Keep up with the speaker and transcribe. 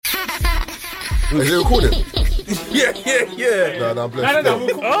Is it recording? Yeah. Nah, I'm blessed. No.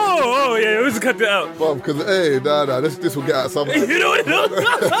 Oh, yeah, let's cut that out. Because, this will get out something. You know,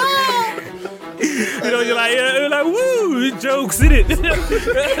 you're like, woo, jokes, innit?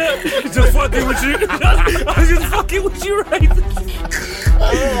 Just fucking with you. I was just fucking with you, right?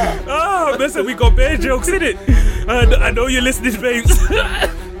 Oh, listen, we got bad jokes, innit? I know you're listening, babes.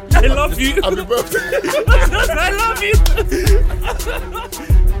 I love you. Happy birthday. I love you.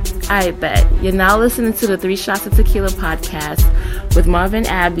 I bet. You're now listening to the 3 Shots of Tequila podcast with Marvin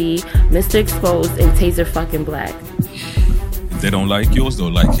Abbey, Mr. Exposed, and Taser fucking Black. If they don't like yours, they'll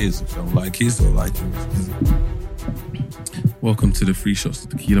like his. If they don't like his, they'll like yours. Welcome to the 3 Shots of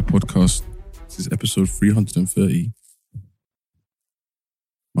Tequila podcast. This is episode 330.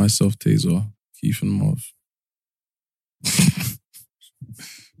 Myself, Taser, Keith and Marv.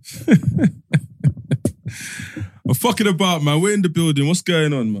 I'm fucking about, man. We're in the building. What's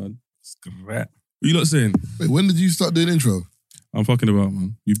going on, man? What you lot saying? Wait, when did you start doing intro? I'm fucking about,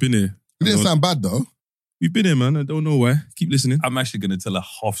 man. You've been here. It didn't sound bad, though. You've been here, man. I don't know why. Keep listening. I'm actually going to tell a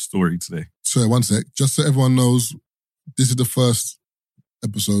half story today. Sorry, one sec. Just so everyone knows, this is the first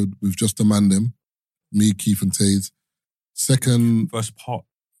episode with just the man them. Me, Keith and Taze. First part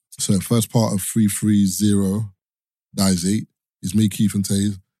of 330 Dies 8 is me, Keith and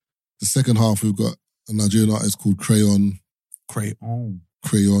Taze. The second half, we've got a Nigerian artist called Crayon,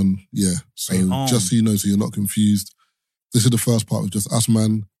 yeah. So Crayon. Just so you know, so you're not confused. This is the first part with just us,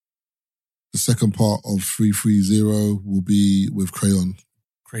 man. The second part of 330 will be with Crayon.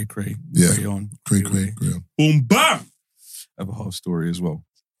 Cray. Yeah. Crayon. Crayon. Boom, bam! I have a half story as well.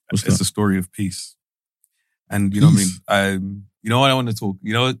 It's a story of peace. And you know what I mean? You know what I want to talk?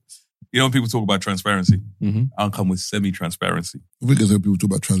 You know when people talk about transparency? Mm-hmm. I'll come with semi-transparency. I think there's people talk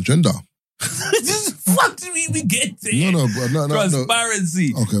about transgender. What do we get there? No.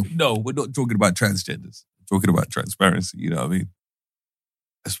 Transparency. No. Okay. No, we're not talking about transgenders. We're talking about transparency, you know what I mean?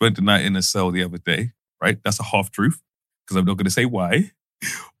 I spent the night in a cell the other day, right? That's a half truth, because I'm not going to say why.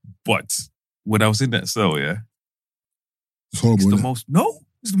 But when I was in that cell, yeah. It's horrible,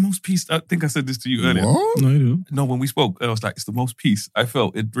 It's the most peace. I think I said this to you earlier. What? No, you didn't. No, when we spoke, I was like, it's the most peace I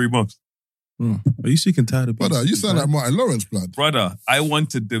felt in 3 months. Are you sick and tired of Brother, you sound like Martin Lawrence, blood. Brother, I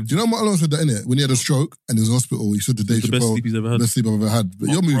wanted them. Do you know Martin Lawrence said that, innit? When he had a stroke and he was in hospital, he said to Dave the best Chappelle, sleep he's ever had. best sleep I've ever had. But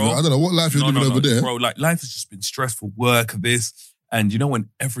you're moving, I don't know what life you're living over there. Bro, like life has just been stressful, work, this. And you know when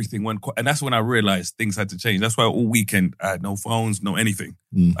everything went, and that's when I realized things had to change. That's why all weekend I had no phones, no anything.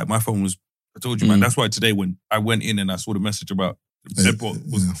 Like my phone was, I told you, man, that's why today when I went in and I saw the message about airport,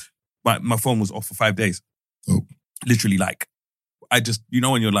 my phone was off for 5 days. Oh. Literally, like, I just, you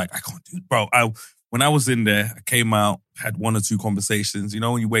know when you're like, I can't do it. Bro, when I was in there, I came out, had 1 or 2 conversations. You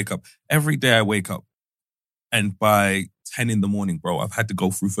know when you wake up, every day I wake up and by 10 in the morning, bro, I've had to go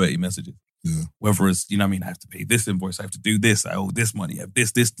through 30 messages. Yeah. Whether it's, you know what I mean, I have to pay this invoice, I have to do this, I owe this money, I have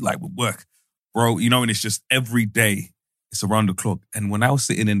this, like with work. Bro, you know, and it's just every day, it's around the clock. And when I was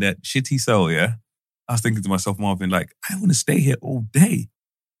sitting in that shitty cell, yeah, I was thinking to myself, Marvin, like, I want to stay here all day.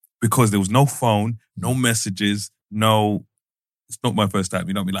 Because there was no phone, no messages, it's not my first time,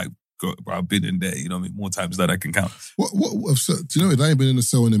 you know what I mean? Like, bro, I've been in there, you know what I mean? More times than I can count. What do you know, I ain't been in the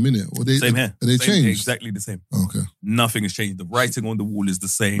cell in a minute. Same here. Are they changed? Exactly the same. Okay. Nothing has changed. The writing on the wall is the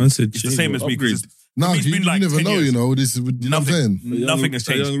same. It's the same as me. No, it's you been like never 10 know, years. you know. This, you know what I'm saying? Nothing has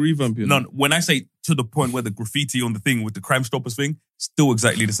changed. A young revamp, you know? None. When I say to the point where the graffiti on the thing with the Crime Stoppers thing, still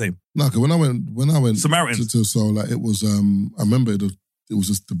exactly the same. No, because when I went Samaritans. to cell, like it was, I remember it was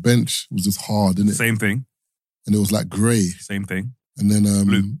just, the bench was just hard, innit? Same thing. And it was like grey. Same thing. And then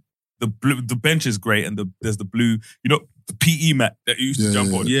blue. The bench is grey and there's the blue, you know, the PE mat that you used to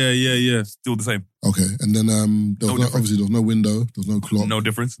jump on. Yeah. Still the same. Okay. And then there was no window, there was no clock. No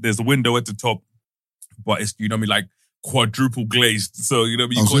difference. There's a window at the top, but it's, you know what I mean, like quadruple glazed. So, you know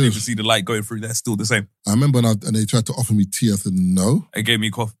what I mean, you can't even see the light going through. That's still the same. I remember and they tried to offer me tea. I said no. They gave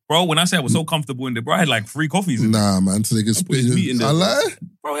me coffee. Bro, when I say I was so comfortable in there, bro, I had like 3 coffees in Nah, man, so they could spit in there. I lie?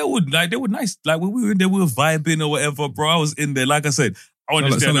 Bro, they were nice. Like when we were in there, we were vibing or whatever, bro. I was in there, like I said, I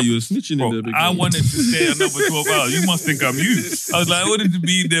wanted to stay. Like you were snitching bro, in there. Big I man. wanted to stay another 12 hours. You must think I'm you. I was like, I wanted to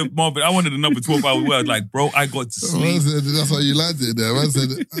be there, Marvin. I wanted another 12 hours. I was like, bro, I got to sleep. That's why you liked it there. Man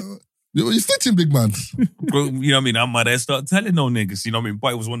said, you're snitching, big man. Bro, you know what I mean? I might have started telling no niggas, you know what I mean?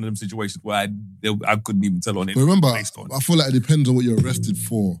 But it was one of them situations where I couldn't even tell on it. But remember, I feel like it depends on what you're arrested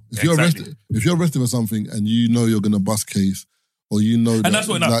for. If you're arrested for something and you know you're going to bust case, or you know that, and that's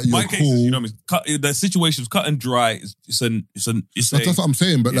what like, my you're case cool. is, you know what I mean? The situation's cut and dry. That's what I'm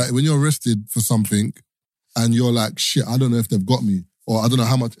saying. But like when you're arrested for something and you're like, shit, I don't know if they've got me, or I don't know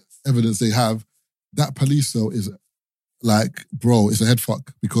how much evidence they have, that police cell is like, bro, it's a head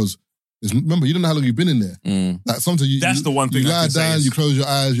fuck, because Remember, you don't know how long you've been in there. Like sometimes That's the one thing you I lie can say down, is- you close your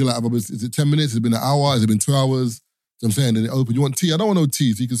eyes, you're like, is it 10 minutes? Has it been an hour? Has it been 2 hours? You know what I'm saying? Then it open. You want tea? I don't want no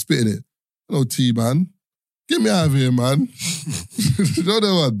tea, so you can spit in it. No tea, man. Get me out of here, man. You know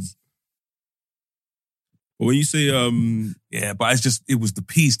the ones. But when you say, Yeah, but it was the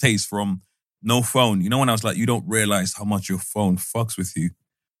peace taste from no phone. You know, when I was like, you don't realize how much your phone fucks with you,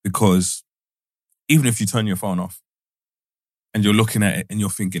 because even if you turn your phone off and you're looking at it and you're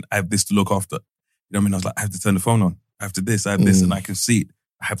thinking, I have this to look after. You know what I mean? I was like, I have to turn the phone on. I have to this, I have this, and I can see it.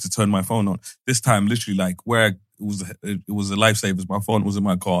 I have to turn my phone on. This time, literally, like it was a lifesavers. My phone was in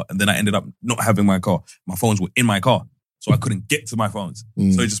my car, and then I ended up not having my car. My phones were in my car, so I couldn't get to my phones.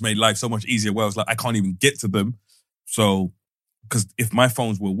 So it just made life so much easier. Where I was like, I can't even get to them. So, because if my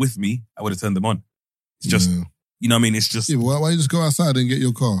phones were with me, I would have turned them on. It's just, you know what I mean? It's just Yeah, but why you just go outside and get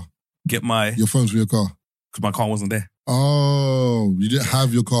your car? get Your phones for your car? because my car wasn't there. Oh, you didn't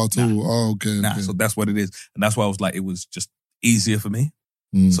have your car at all. Oh, okay. Nah, okay. so that's what it is, and that's why I was like, it was just easier for me.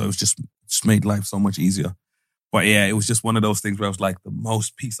 So it was just made life so much easier. But yeah, it was just one of those things where I was like, the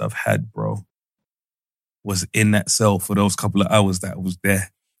most peace I've had, bro, was in that cell for those couple of hours that I was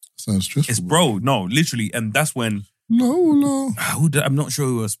there. Sounds stressful. It's bro, no, literally, and that's when No. I'm not sure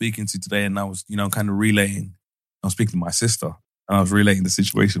who I was speaking to today, and I was, kind of relaying. I was speaking to my sister, and I was relaying the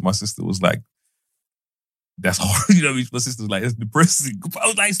situation. My sister was like, "That's horrible." You know what I mean? My sister was like, "It's depressing." I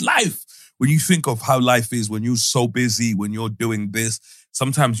was like, "It's life." When you think of how life is, when you're so busy, when you're doing this,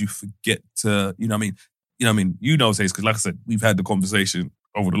 sometimes you forget to, you know what I mean? Says, because like I said, we've had the conversation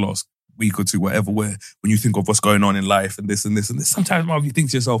over the last week or two, whatever, where when you think of what's going on in life and this and this and this, sometimes, Marv, you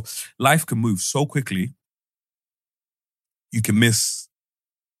think to yourself, life can move so quickly, you can miss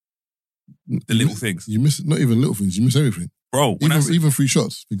the little things. You miss not even little things. You miss everything. Bro, when Even 3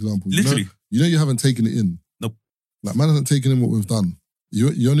 shots, for example. Literally. You know you haven't taken it in. Nope. Like, man hasn't taken in what we've done.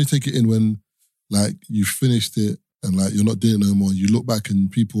 You only take it in when, like, you finished it and, like, you're not doing it no more. You look back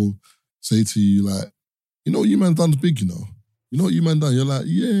and people say to you, like, you know what you man done's big, you know? You know what you man done? You're like,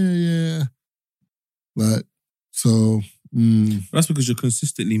 yeah. Like, so... That's because you're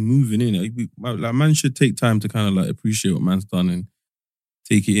consistently moving in. Like, man should take time to kind of like appreciate what man's done and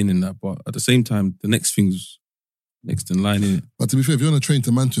take it in and that. But at the same time, the next thing's next in line, innit? But to be fair, if you're on a train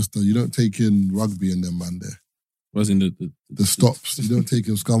to Manchester, you don't take in rugby and them, man, there. Was in The stops. You don't take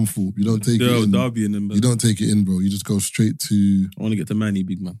in Scunthorpe. You don't take it in. Derby and them. You don't take it in, bro. You just go straight to... I want to get to Manny,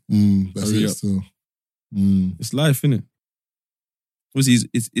 big man. That's Hurry it up. still. It's life, innit? Obviously,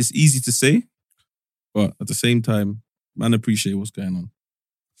 it's easy to say, but at the same time, man, appreciate what's going on.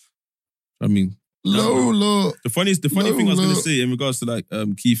 I mean, Lola. the funny thing I was gonna say in regards to like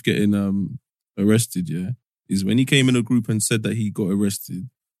Keith getting arrested, yeah, is when he came in a group and said that he got arrested,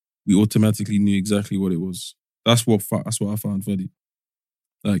 we automatically knew exactly what it was. That's what I found funny.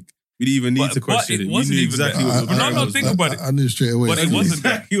 Like, we didn't even need to question it. We wasn't knew even exactly that. what No, was. think about it. I knew straight away. But it wasn't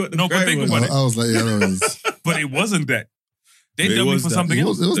that. Exactly what the No, but crime think was. about it. I was like, yeah, no, it's... But it wasn't that. They But it done me was for that. something It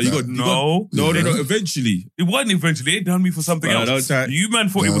else. was- it was You that. got- No. No. Eventually, It wasn't eventually. They done me for something Bro, else. don't try- You man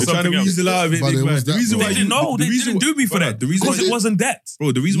thought it Bro, was they're trying something to else. weasel out of it, But big it man. was The that, reason bro. why They didn't know. They didn't do me for that. The reason Because it wasn't that.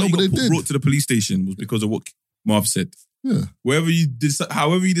 Bro, the reason why No, but you they got did. brought to the police station was because of what Marv said. Yeah. However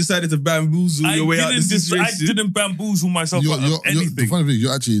you decided to bamboozle your way out of the I situation. didn't bamboozle myself out of The anything. funny thing,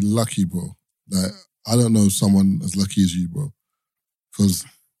 you're actually lucky, bro. Like, I don't know someone as lucky as you, bro. Because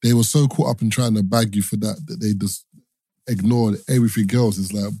they were so caught up in trying to bag you for that they just ignored everything else.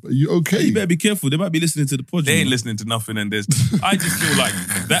 It's like, are you okay? You better be careful. They might be listening to the pod. They you ain't know. listening to nothing, and I just feel like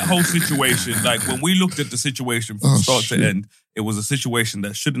that whole situation, like when we looked at the situation from start to end, it was a situation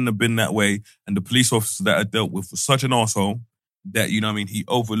that shouldn't have been that way, and the police officer that I dealt with was such an arsehole that, you know what I mean, he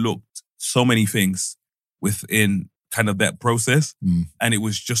overlooked so many things within kind of that process, and it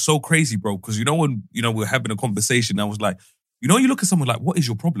was just so crazy, bro, because when, we were having a conversation, I was like, you look at someone like, what is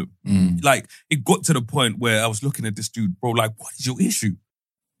your problem? Like, it got to the point where I was looking at this dude, bro, like, what is your issue?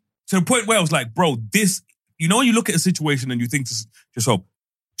 To the point where I was like, bro, this, when you look at a situation and you think to yourself,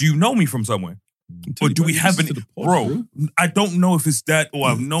 do you know me from somewhere? Or do we have any, bro, I don't know if it's that or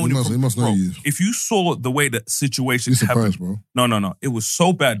I've known He it must- he must know bro, you. if you saw the way that Be situations surprised, happen, bro. no, it was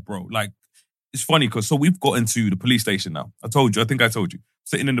so bad, bro. Like, it's funny because we've got into the police station now. I think I told you.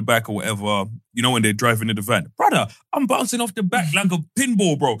 Sitting in the back or whatever, when they're driving in the van. Brother, I'm bouncing off the back like a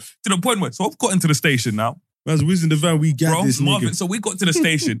pinball, bro. To the point where, so I've got into the station now. Man's whizzing the van, we got Bro, this Marvin, nigga. so we got to the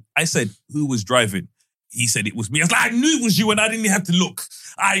station. I said, who was driving? He said it was me. I was like, I knew it was you and I didn't even have to look.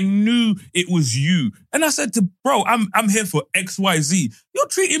 I knew it was you. And I said to bro, I'm here for XYZ. You're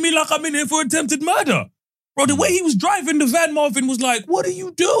treating me like I'm in here for attempted murder. Bro, the way he was driving the van, Marvin was like, what are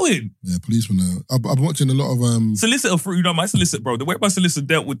you doing? Yeah, policemen. I've been watching a lot of Solicitor, my solicitor, bro. The way my solicitor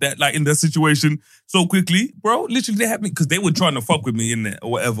dealt with that, like in that situation so quickly, bro, literally they had me, because they were trying to fuck with me in there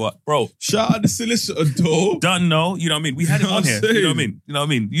or whatever. Bro. Shout out the solicitor, though. Done, no. You know what I mean? We had him on here. You know what I mean? You know what I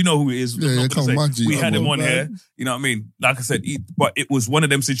mean? You know who it is. Yeah, come on, Maggie. We had him on here. You know what I mean? Like I said, but it was one of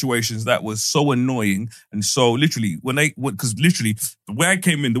them situations that was so annoying. And so literally, because literally, the way I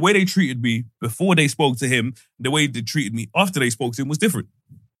came in, the way they treated me before they spoke to him, the way they treated me after they spoke to him was different.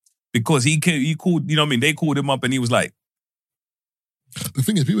 Because he called, you know what I mean? They called him up and he was like... The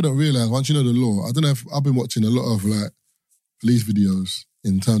thing is, people don't realise, once you know the law, I don't know if I've been watching a lot of like police videos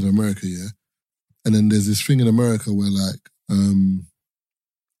in terms of America, yeah? And then there's this thing in America where like, I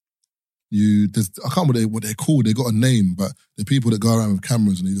can't remember what they're called, they got a name, but the people that go around with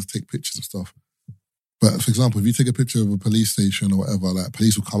cameras and they just take pictures of stuff. But for example, if you take a picture of a police station or whatever, like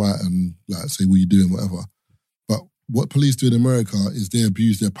police will come out and like say, what are you doing, whatever. But what police do in America is they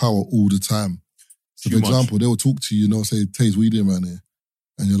abuse their power all the time. So for example, they will talk to you and they'll say, Taze, what are you doing around here?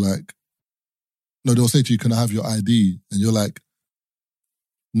 And you're like, no, they'll say to you, can I have your ID? And you're like,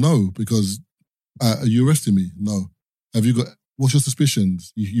 no, because are you arresting me? No. What's your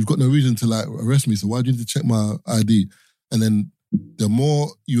suspicions? You've got no reason to like arrest me, so why do you need to check my ID? And then the more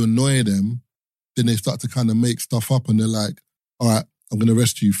you annoy them, then they start to kind of make stuff up and they're like, all right, I'm going to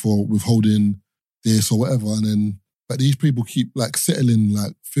arrest you for withholding this or whatever. And then, but these people keep like settling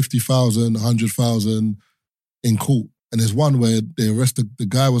like 50,000, 100,000 in court. And there's one where they arrested, the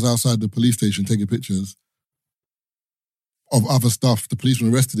guy was outside the police station taking pictures of other stuff. The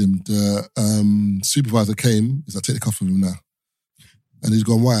policeman arrested him. The supervisor came, he's like, take the cuffs from him now. And he's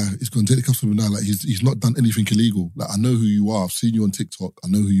gone, why? He's gone, take the cuffs from him now. Like he's not done anything illegal. Like, I know who you are. I've seen you on TikTok. I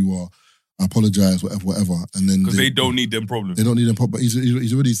know who you are. I apologise, whatever. And then because they don't need them problems. They don't need them problems. But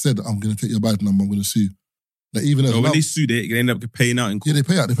he's already said, I'm going to take your badge number. I'm going to sue. Like even when they sue, they end up paying out in court. Yeah, they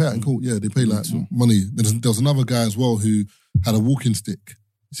pay out in court. Yeah, they pay like money. There was another guy as well who had a walking stick.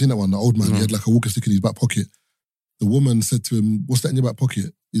 You seen that one? The old man. He had like a walking stick in his back pocket. The woman said to him, "What's that in your back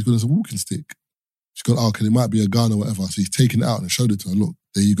pocket?" He's gone, "It's a walking stick." She's gone, "Oh, okay, it might be a gun or whatever." So he's taken it out and showed it to her. Look,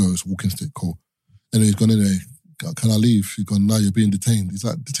 there you go. It's a walking stick. Cool. And then he's gone, anyway, can I leave? She's gone, no, you're being detained. He's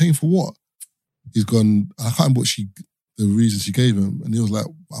like, detained for what? He's gone, I can't remember the reason she gave him. And he was like,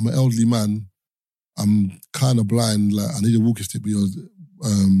 I'm an elderly man. I'm kind of blind. Like, I need a walking stick, but he was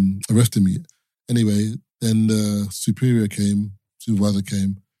arresting me. Anyway, then the supervisor came.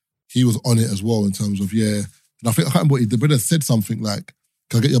 He was on it as well in terms of, yeah. And I can't remember what the brother said something like,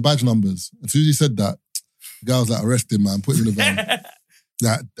 can I get your badge numbers? As soon as he said that, the guy was like, arrest him, man, put him in the van.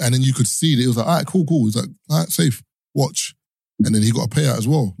 And then you could see that it was like, all right, cool. He's like, all right, safe, watch. And then he got a payout as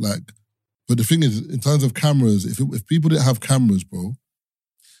well. Like, but the thing is, in terms of cameras, if people didn't have cameras, bro.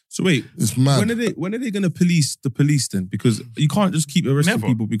 So wait, it's mad. When are they going to police the police then? Because you can't just keep arresting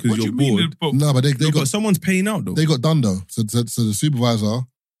people because you're bored. No, but they got someone's paying out though. They got done though. So the supervisor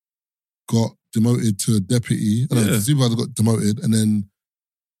got demoted to a deputy. Yeah. The supervisor got demoted, and then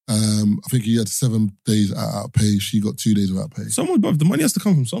I think he had 7 days out of pay. She got 2 days without pay. But the money has to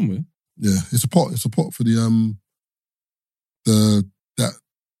come from somewhere. Yeah, it's a pot. It's a pot for the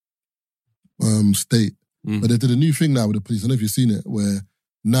state. But they did a new thing now with the police. I don't know if you've seen it, where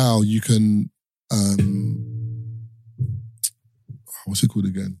now you can what's it called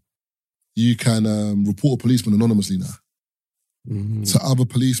again? You can report a policeman anonymously now. Mm-hmm. So other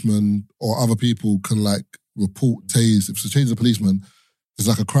policemen or other people can like report Taze. If it's a change of policeman, there's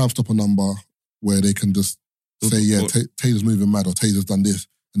like a Crime Stopper number where they can just say, yeah, Taser's moving mad or Taser's done this,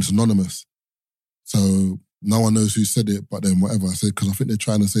 and it's anonymous. So no one knows who said it, but then whatever. I said, because I think they're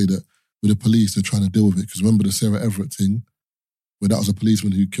trying to say that with the police, they're trying to deal with it. Because remember the Sarah Everett thing, where that was a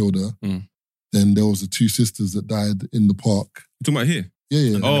policeman who killed her. Then there was the 2 sisters that died in the park. You talking about here?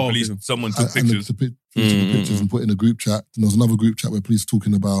 Yeah. And the police, someone took pictures. Took pictures and put in a group chat. And there was another group chat where police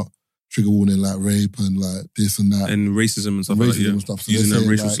talking about trigger warning, like rape and like this and that. And racism and stuff and like that. And stuff. So using them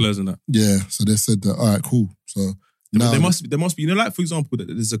racial slurs and that. Yeah. So they said that, all right, cool. So now there must be, you know, like for example,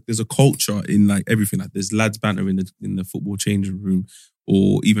 there's a culture in like everything. Like there's lads banter in the football changing room,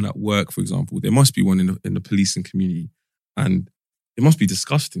 or even at work, for example. There must be one in the policing community. And it must be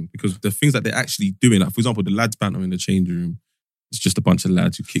disgusting because the things that they're actually doing, like for example, the lads banter in the changing room, it's just a bunch of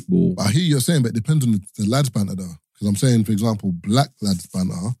lads who kick ball. I hear you're saying, but it depends on the lads banter though. Because I'm saying, for example, black lads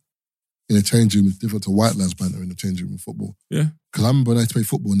banter in a changing room is different to white lads banter in the changing room in football. Yeah. Because I remember when I used to play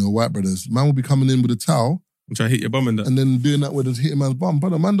football and there were white brothers, man would be coming in with a towel and try to hit your bum and that. And then doing that with us hitting man's bum.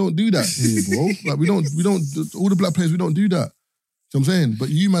 Brother, man don't do that here, bro. Like we don't, all the black players, we don't do that. So I'm saying, but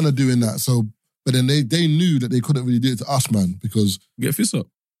you man are doing that. So, but then they knew that they couldn't really do it to us, man, because get fist up.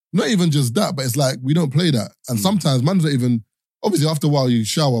 not even just that, but it's like we don't play that. And sometimes man's not even, obviously after a while you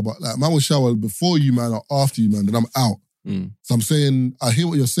shower, but like man will shower before you, man, or after you, man, then I'm out. So I'm saying, I hear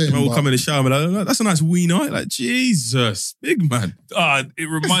what you're saying. Man will come in the shower and be like, that's a nice wee night. Like, Jesus, big man. It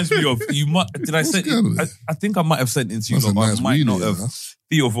reminds me of, did I say, I think I might have sent it to you, That's a but nice I might wee not night, have. huh?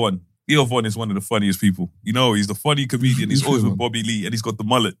 Theo Von. Theo Von is one of the funniest people. You know, he's the funny comedian. He's always with Bobby Lee and he's got the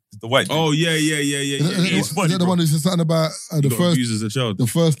mullet. The white dude. Oh, yeah. Is funny, that the bro. one who said something about He got abused as a child. the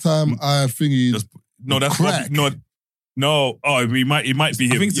first time I thingy? No, that's crack. Bobby, no. Oh, he might be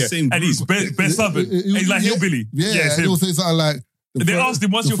him. I think it's the same And group. he's best Southern. He's like hillbilly. Yeah, it's and him. he'll say something like. They asked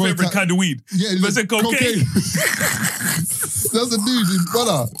him, what's your favorite kind of weed? Yeah, He said cocaine. That's the dude, his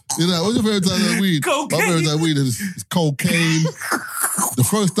brother. He's like, what's your favorite type of weed? Cocaine. My favorite type of weed is cocaine. The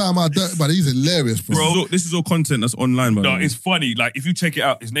first time I done, but he's hilarious, bro. This is all content that's online, by the No, way. it's funny. Like, if you check it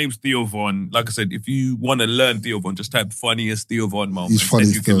out, his name's Theo Von. Like I said, if you want to learn Theo Von, just type funniest Theo Von moment. He's funny and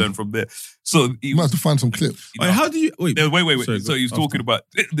you can still. learn from there. So, You might have to find some clips. Wait, how do you... Wait. wait. Sorry, So he was go. talking about,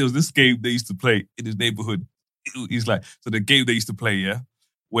 there was this game they used to play in his neighborhood. He's like, so the game they used to play, yeah,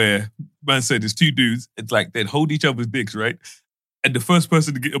 where man said there's two dudes, it's like they'd hold each other's dicks, right? And the first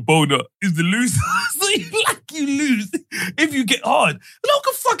person to get a boner is the loser. So you lose if you get hard. What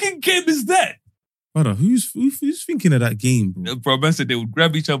a fucking game is that? Brother, who's thinking of that game, bro? Bro, man said they would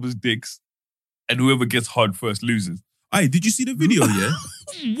grab each other's dicks and whoever gets hard first loses. Hey, did you see the video, yeah?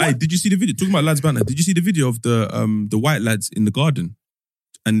 Hey, did you see the video? Talking about lads banter, did you see the video of the white lads in the garden?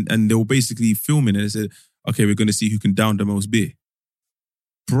 And they were basically filming and they said, okay, we're going to see who can down the most beer.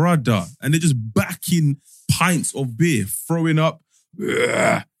 Brother. And they're just backing pints of beer, throwing up.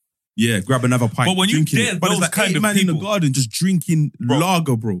 Yeah, grab another pint. But when you drinking get it. But those it's like kind 8 of man in the people- garden just drinking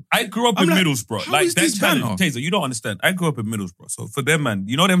lager, bro. I grew up I'm in like, Middlesbrough. how Like is that this challenge, banter? Taser, you don't understand. I grew up in Middlesbrough. So for them, man,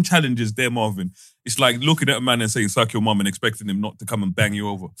 you know them challenges there, Marvin. It's like looking at a man and saying, suck your mum and expecting him not to come and bang you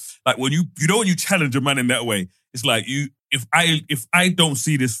over. Like when you know when you challenge a man in that way, it's like if I don't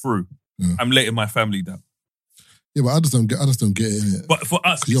see this through, I'm letting my family down. Yeah, but I just don't get it, innit? But for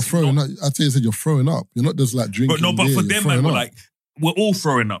us, Because you're throwing up. I tell you, said you're throwing up. You're not just like drinking. but beer, for you're them, throwing man, we're up. like, we're all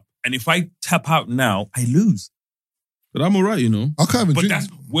throwing up. And if I tap out now, I lose. But I'm all right, you know. I can't even But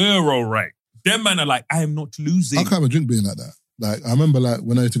drink. we're all right. Them man are like, I am not losing. I can't even drink beer like that. Like I remember, like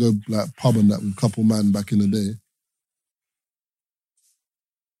when I used to go like pub and that with a couple man back in the day.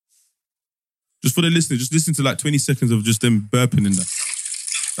 Just for the listeners, just listen to like 20 seconds of just them burping in that.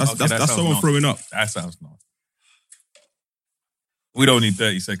 Okay, that That's sounds someone nasty. throwing up. That sounds nasty. We don't need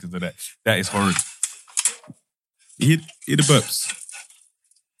 30 seconds of that. That is horrid. You hear the burps.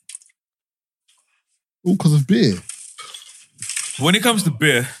 All because of beer. When it comes to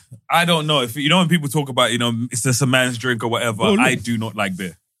beer, I don't know. If you know when people talk about, it's just a man's drink or whatever, Oh, look. I do not like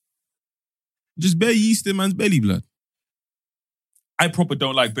beer. Just bare yeast in man's belly, blood. I proper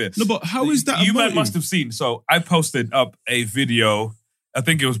don't like beer. No, but how is that? You a man motive? must have seen. So I posted up a video, I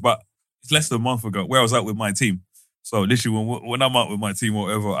think it was it's less than a month ago, where I was out with my team. So literally when I'm out with my team or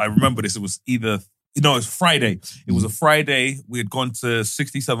whatever, I remember this, it was it's Friday. It was a Friday. We had gone to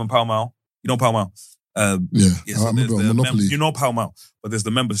 67 Pall Mall. You know Pall Mall? Yeah, So I remember there's the Monopoly. you know Pall Mall, but there's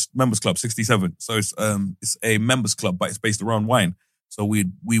the members club 67. So it's a members club, but it's based around wine. So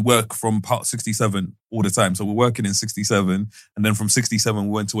we work from part 67 all the time. So we're working in 67, and then from 67 we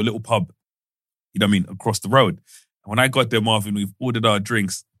went to a little pub. You know what I mean? Across the road. And when I got there, Marvin, we've ordered our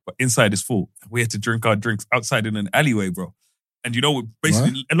drinks, but inside is full. We had to drink our drinks outside in an alleyway, bro. And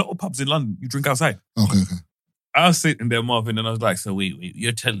basically a lot of pubs in London, you drink outside. Okay. I was sitting there, Marvin, and I was like, so wait,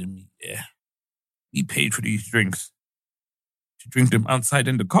 you're telling me, we paid for these drinks to drink them outside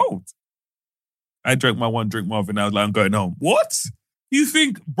in the cold? I drank my one drink, Marvin, and I was like, I'm going home. What? You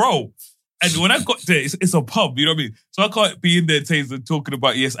think, bro? And when I got there, it's a pub, you know what I mean? So I can't be in there, Taser, talking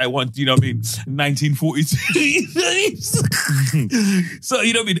about, yes, I want, you know what I mean, 1942. So,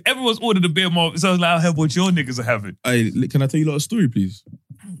 you know what I mean? Everyone's ordered a beer, Marvin. So I was like, I'll have what your niggas are having. Can I tell you a little story, please?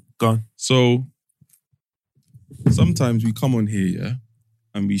 Go on. So, sometimes we come on here, yeah,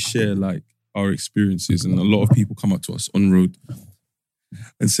 and we share like our experiences, and a lot of people come up to us on road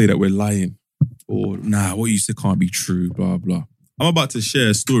and say that we're lying, or nah, what you said can't be true, blah, blah. I'm about to share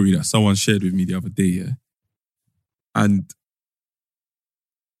a story that someone shared with me the other day, yeah, and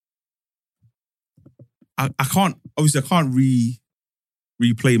I can't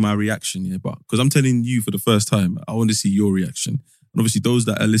replay my reaction, yeah, but because I'm telling you for the first time, I want to see your reaction. And obviously those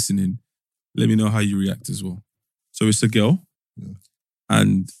that are listening, let me know how you react as well. So it's a girl,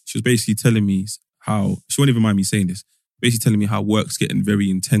 and she was basically telling me how, she won't even mind me saying this, basically telling me how work's getting very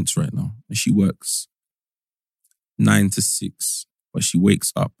intense right now. And she works 9 to 6, but she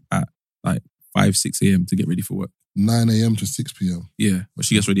wakes up at like 5, 6 a.m. to get ready for work. 9 a.m. to 6 p.m. Yeah, but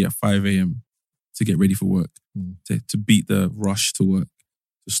she gets ready at 5 a.m. to get ready for work, to beat the rush to work,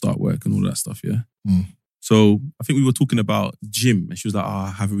 to start work and all that stuff, yeah? So I think we were talking about gym and she was like,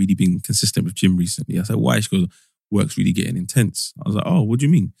 I haven't really been consistent with gym recently. I said, why? She goes, work's really getting intense. I was like, oh, what do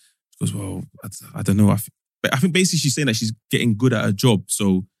you mean? She goes, well, I don't know. I think basically she's saying that she's getting good at her job,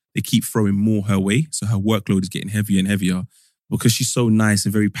 so they keep throwing more her way. So her workload is getting heavier and heavier. Because she's so nice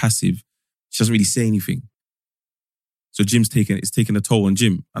and very passive, she doesn't really say anything. So it's taking a toll on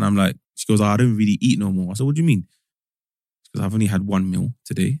Jim. And I'm like, she goes, I don't really eat no more. I said, what do you mean? She goes, I've only had one meal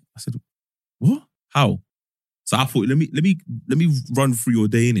today. I said, what? How? So I thought, let me run through your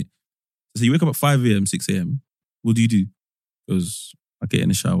day, innit? So you wake up at 5 a.m., 6 a.m. What do you do? Because I get in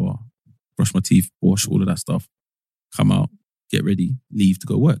the shower, brush my teeth, wash, all of that stuff, come out, get ready, leave to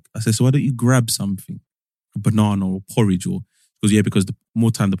go work. I said, so why don't you grab something? A banana or porridge or... Because the more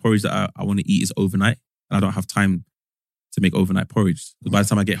time, the porridge that I want to eat is overnight and I don't have time to make overnight porridge. Because by the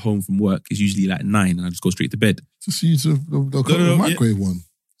time I get home from work, it's usually like 9 and I just go straight to bed. Just use the microwave one.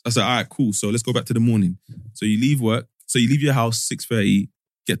 I said, all right, cool. So let's go back to the morning. So you leave work. So you leave your house 6:30,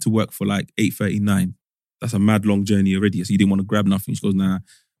 get to work for like 8:30, 9. That's a mad long journey already. So you didn't want to grab nothing. She goes, nah,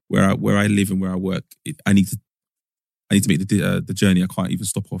 where I live and where I work, I need to make the journey. I can't even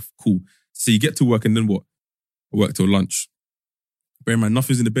stop off. Cool. So you get to work and then what? I work till lunch. Bear in mind,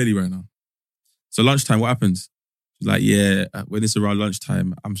 nothing's in the belly right now. So lunchtime, what happens? She's like, yeah, when it's around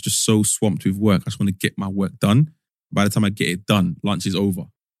lunchtime, I'm just so swamped with work. I just want to get my work done. By the time I get it done, lunch is over.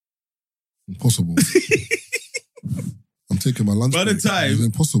 Impossible. I'm taking my lunch By the break. time... It's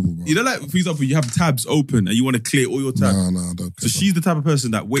impossible, bro. You know, like, for example, you have tabs open and you want to clear all your tabs. No, I don't. So she's the type of person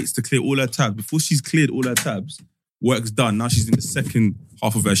that waits to clear all her tabs. Before she's cleared all her tabs, work's done. Now she's in the second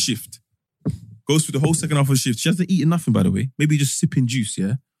half of her shift. Goes through the whole second half of the shift. She hasn't eaten nothing, by the way. Maybe just sipping juice,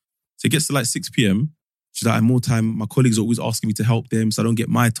 yeah? So it gets to like 6 p.m. She's like, I have more time. My colleagues are always asking me to help them, so I don't get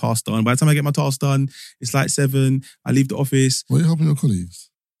my task done. By the time I get my task done, it's like 7. I leave the office. Why are you helping your colleagues?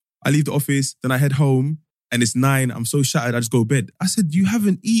 I leave the office, then I head home, and it's 9. I'm so shattered, I just go to bed. I said, you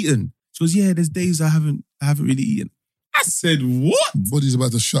haven't eaten? She goes, yeah, there's days I haven't really eaten. I said, what? Body's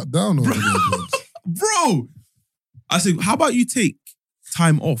about to shut down over there, bro. Bro! I said, how about you take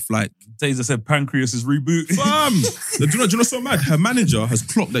time off? Like, Taser said pancreas is reboot. Fam! Do you know what's so mad? Her manager has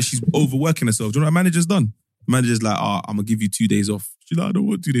clocked that she's overworking herself. Do you know what her manager's done? The manager's like, I'm going to give you 2 days off. She's like, I don't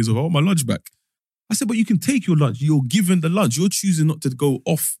want 2 days off. I want my lunch back. I said, but you can take your lunch. You're given the lunch. You're choosing not to go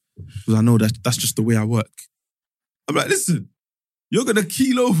off. Because I know that's just the way I work. I'm like, listen, you're going to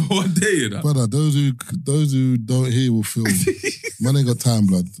keel over one day, you know? Brother, those who don't hear will feel. Man ain't got time,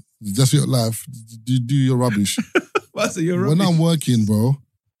 blood. Just your life. Do your rubbish. I said, you're rubbish. When I'm working, bro,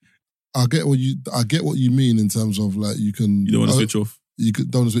 I get what you mean in terms of like you can. You don't want to switch off. You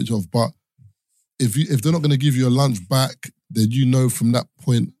don't want to switch off, but if they're not going to give you a lunch back, then you know from that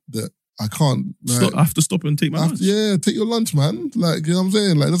point that I can't. Like, I have to stop and take my lunch. Yeah, take your lunch, man. Like, you know what I'm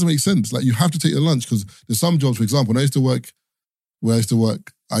saying? Like, it doesn't make sense. Like, you have to take your lunch because there's some jobs, for example, when I used to work, I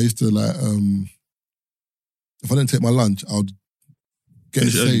used to like, if I didn't take my lunch, I would get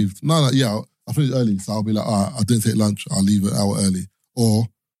it saved. No, I finished early, so I'll be like, all right, I didn't take lunch, I'll leave an hour early. Or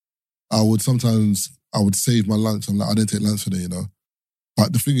I would save my lunch. I'm like, I didn't take lunch today, you know.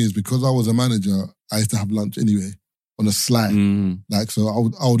 But the thing is, because I was a manager, I used to have lunch anyway on the sly. Like, so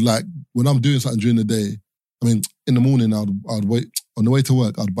I would like, when I'm doing something during the day, I mean, in the morning, I'd wait, on the way to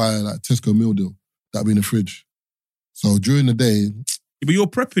work, I'd buy like Tesco meal deal that'd be in the fridge. So during the day... Yeah, but you're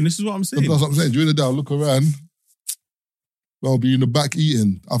prepping, this is what I'm saying. That's what I'm saying. During the day, I'll look around, I'll be in the back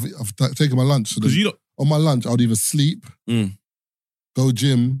eating. I've taken my lunch. So on my lunch, I would either sleep, go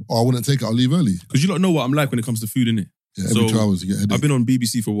gym, or I wouldn't take it, I'll leave early. Because you don't know what I'm like when it comes to food, innit? Yeah, every 2 hours you get a headache. I've been on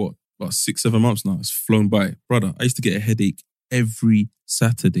BBC for what? About 6-7 months now. It's flown by. Brother, I used to get a headache every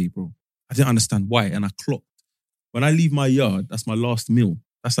Saturday, bro. I didn't understand why, and I clocked. When I leave my yard, that's my last meal.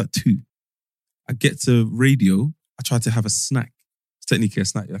 That's like 2. I get to radio, I try to have a snack. It's technically a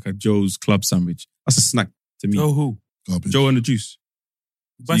snack, like a Joe's Club sandwich. That's a snack to me. Joe who? Garbage. Joe and the juice.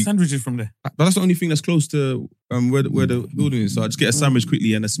 Buy sandwiches from there. But that's the only thing that's close to where the building is. So I just get a sandwich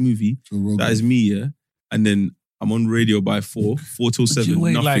quickly and a smoothie. That is me, yeah. And then I'm on radio by 4 till 7,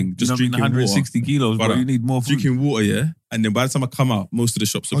 nothing. Like, just drinking 160 water. kilos, bro. You need more food. Drinking water, yeah. And then by the time I come out, most of the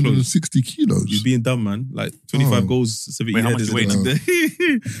shops are closed. 160 kilos? You're being dumb, man. Like 25 goals, 70 Wait, how much you weigh now?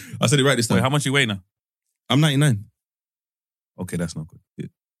 I said it right this time. Wait, how much you weigh now? I'm 99. Okay, that's not good. Yeah.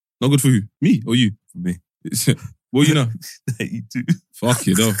 Not good for who? Me or you? For me. Well, you know. 82. Fuck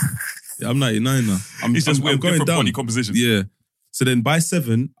it, though. Yeah, I'm 99 now. It's just I'm going different down. body composition. Yeah. So then by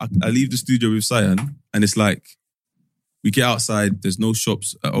 7, I leave the studio with Cyan, and it's like, We get outside, there's no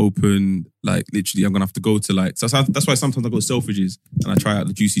shops open. Like, literally, I'm going to have to go to like... So that's why sometimes I go to Selfridges and I try out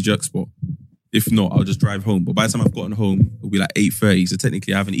the Juicy Jerk spot. If not, I'll just drive home. But by the time I've gotten home, it'll be like 8:30. So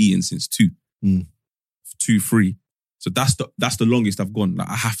technically, I haven't eaten since 2. 2-3. So that's the longest I've gone. Like,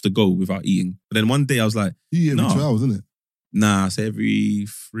 I have to go without eating. But then one day I was like... You eat every 2 hours, isn't it? Nah, I say every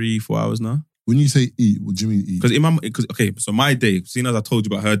 3-4 hours now. When you say eat, what do you mean eat? Because so my day, seeing as I told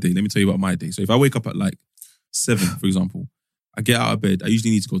you about her day, let me tell you about my day. So if I wake up at like 7, for example, I get out of bed, I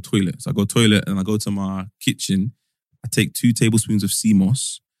usually need to go toilet. So I go toilet and I go to my kitchen. I take 2 tablespoons of sea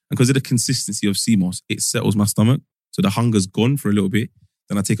moss. And because of the consistency of sea moss, it settles my stomach. So the hunger's gone for a little bit.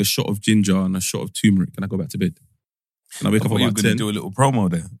 Then I take a shot of ginger and a shot of turmeric and I go back to bed. And I wake up at you're about going to 10. do a little promo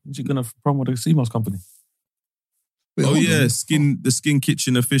there. You're going to promo the CMOS company. Wait, Oh hold yeah, on. the Skin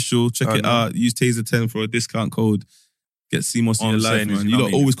Kitchen official. Check it out. Use Taser 10 for a discount code. Get CMOS in your life, man. You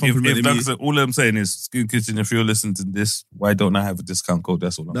lot always complimenting me. All I'm saying is, Skin Kitchen, if you're listening to this, why don't I have a discount code?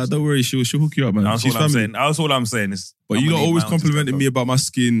 That's all I'm Nah, saying. don't worry, she'll hook you up, man. That's She's all I'm family. saying. That's all I'm saying. Is, But you lot always complimenting me about my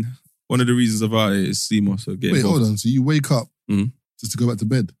skin. One of the reasons about it is CMOS. So get Wait, involved. hold on. So you wake up Mhm. just to go back to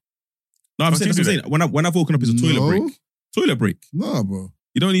bed? No, I'm Don't saying, you that's do what I'm saying. When I've woken up, it's a toilet No. break. Toilet break. Nah, bro.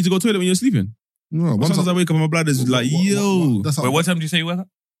 You don't need to go to the toilet when you're sleeping. No. Sometimes I wake up and my bladder's like, yo. That's Wait, what time do you say you wake up?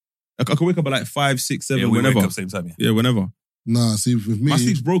 I can wake up at like 5, 6, 7, Yeah, we whenever. wake up same time, yeah. Yeah, whenever. Nah, see, with me, My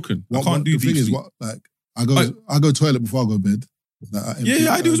sleep's broken. I can't do the deep thing is, sleep. what like I go toilet before I go to bed. Like, I empty-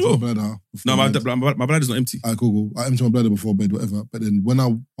 I do as well. empty my bladder before No, my bed. bladder's not empty. Alright, cool. I empty my bladder before bed, whatever. But then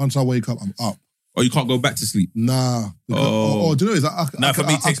once I wake up, I'm up. Or you can't go back to sleep. Nah. Because, Oh. or do you know, Nah, for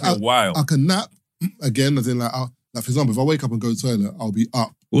me, it takes me a while. I can nap again, as in like for example, if I wake up and go to the toilet, I'll be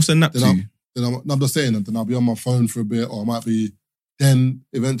up. What's a nap to Then you? Then I'm just saying that. Then I'll be on my phone for a bit, or I might be. Then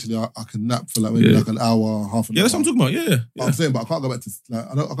eventually I can nap for like maybe Yeah. like an hour, half an hour. Yeah, that's what I'm talking about. Yeah. But I'm saying, but I can't go back to like I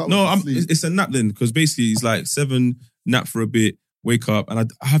can't. No, go back to sleep. it's a nap then, because basically it's like 7, nap for a bit, wake up, and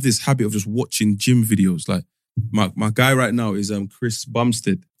I have this habit of just watching gym videos. Like my guy right now is Chris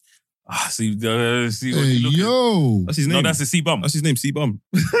Bumstead. See, what Hey, you look at. yo. That's his name. No, that's the C-Bum. That's his name, C-Bum.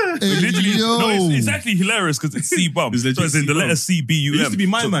 Hey, Literally, yo. no, it's actually hilarious because it's C-Bum. It's legit So it's in the C-Bum. letter He C-B-U-M. used to be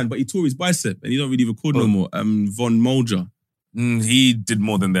my So- man, but he tore his bicep and he don't really record no Oh. more. Von Mulder. He did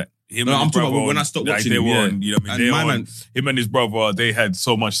more than that. Him No, and I'm his talking about brother when I on- stopped like, watching they him, were yeah. on, you know what I mean? And They my were on- man- him and his brother, they had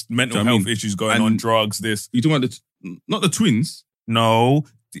so much mental Do you know what I health mean? issues going And- on, drugs, this. You talking about not the twins? No,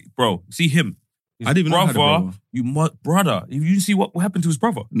 bro, see him. His I didn't even know I had a brother. Brother, you see what happened to his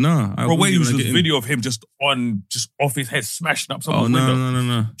brother? Nah. Bro, where wasn't he was gonna this get him. video of him just off his head, smashing up Oh, someone's window.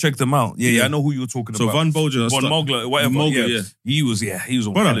 no. Check them out. Yeah, Yeah. I know who you're talking So about. Von Mulder. Von Mogler, whatever. Mogler, yeah. He was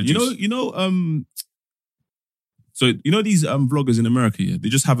on Brother, hella juice. So you know these vloggers in America, yeah? They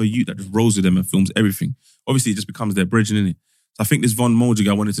just have a youth that just rolls with them and films everything. Obviously, it just becomes their bridging, innit? So I think this Von Mulder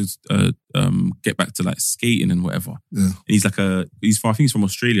guy wanted to get back to like skating and whatever. Yeah. And he's like I think he's from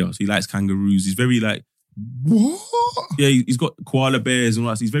Australia, so he likes kangaroos. He's very like, What? yeah, he's got koala bears and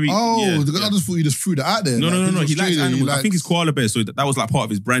all that. So he's very, Oh, yeah, I just thought you just threw that out there. No. Like, He likes Australia, animals. I think likes- it's koala bears, so that was like part of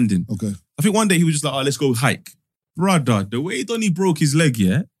his branding. Okay. I think one day he was just like, oh, let's go hike. Brother, the way Donnie broke his leg,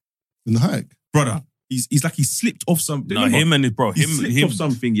 yeah? In the hike. Brother, he's like he slipped off something. No, him and his bro, He slipped him. off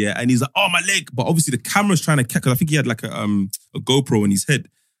something, yeah, and he's like, "Oh, my leg!" But obviously, the camera's trying to catch because I think he had like a GoPro in his head,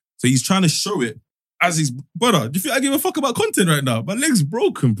 so he's trying to show it as his brother. Do you think I give a fuck about content right now? My leg's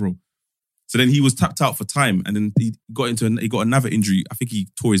broken, bro. So then he was tapped out for time, and then he got another injury. I think he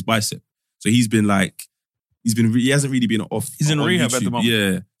tore his bicep. So he hasn't really been off. He's in on rehab at YouTube. the moment.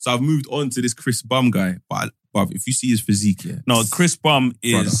 Yeah. So I've moved on to this Chris Bum guy, but if you see his physique, yeah, No, Chris Bum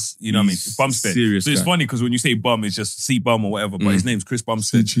is, Brother, you know what I mean, he's Bumstead. serious So it's guy. funny because when you say bum, it's just C-Bum or whatever, but Mm. his name's Chris See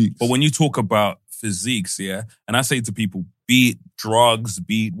Bumstead. cheeks. But when you talk about physiques, yeah, and I say to people, be it drugs,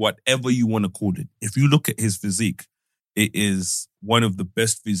 be it whatever you want to call it, if you look at his physique, it is one of the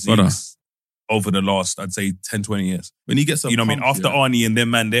best physiques Brother. over the last, I'd say, 10, 20 years. when he gets up, You know what I mean? After Arnie and them,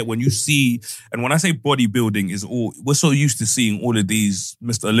 man, there, when you see, and when I say bodybuilding is all, we're so used to seeing all of these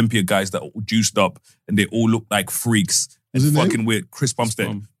Mr. Olympia guys that are all juiced up and they all look like freaks and What's his name? fucking weird. Chris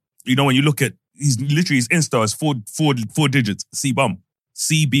Bumstead. You know, when you look at, he's literally, his Insta is four digits, C-Bum,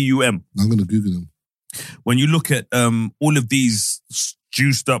 C-B-U-M. I'm going to Google him. When you look at all of these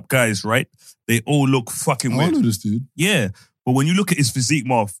juiced up guys, right? They all look fucking Oh, I weird. know this dude. Yeah. But when you look at his physique,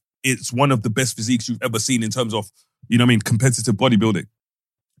 Marv, it's one of the best physiques you've ever seen in terms of, you know what I mean, competitive bodybuilding.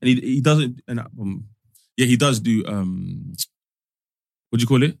 and he doesn't. And he does do. What do you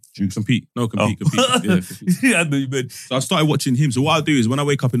call it? Compete. No, compete. Oh. Compete. Yeah, compete. Yeah, I know you meant. So I started watching him. So what I'll do is when I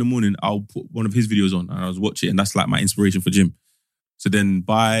wake up in the morning, I'll put one of his videos on and I'll watch it, and that's like my inspiration for gym. So then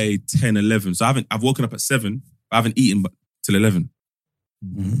by 10, 11, so I've woken up at 7, but I haven't eaten till 11.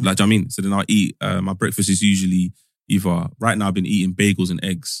 Like, do you know what I mean? So then I'll eat. My breakfast is usually either right now I've been eating bagels and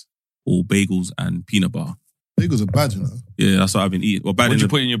eggs or bagels and peanut butter. Bagels are bad, you know. Yeah, that's what I've been eating. Well, bad What in do you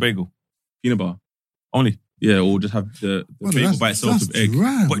the put in your bagel? peanut butter. Only. Yeah, or just have the Brother, bagel that's- by itself that's with egg.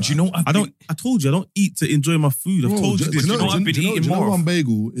 dry, But man. you know, I told you, I don't eat to enjoy my food. I've Bro, told you do this. you know, I've been do you know- eating do you know more. one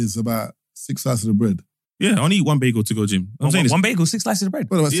bagel is about 6 slices of bread. Yeah, I only eat one bagel to go gym. I'm saying one bagel, 6 slices of bread.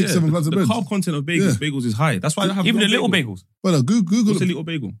 But about 6, 7 slices of the bread. carb content of bagels, Yeah. bagels is high. That's why I have Even the one little bagel. bagels. But Google What's a it. little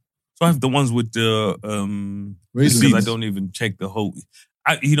bagel? So I have the ones with the Raisins. because I don't even check the whole.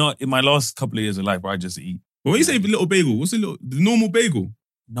 You know, in my last couple of years of life, I just eat. But when you say little bagel, what's the normal bagel?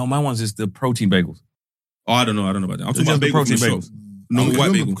 No, my one's is the protein bagels. Oh, I don't know about that. I'm talking Just about the bagel protein from the bagels. shop. Normal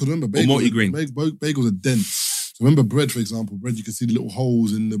white bagel. Because remember, Or multigrain. bagels are dense. So remember bread, for example. Bread, you can see the little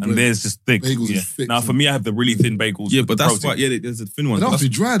holes in the bread. And theirs just thick. Bagels yeah. is thick. Now, for me, I have the really thin bagels. Yeah, with but the that's protein. why. Yeah, there's a thin It one. don't have to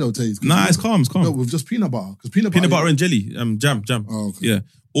That's- be dry though, Taze. Nah, it's calm. It's calm. No, with just peanut butter. Because peanut butter. Peanut butter and jelly, jam. Oh, okay. Yeah,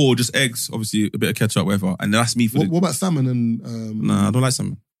 or just eggs. Obviously, a bit of ketchup, whatever. And that's me for What about salmon and? Nah, I don't like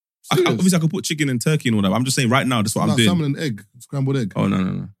salmon. Serious? Obviously, I could put chicken and turkey and all that. But I'm just saying right now, that's what I'm doing. Salmon and egg, scrambled egg. Oh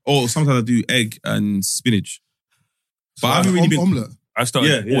no. Or sometimes I do egg and spinach. But I haven't really been. Omelette. I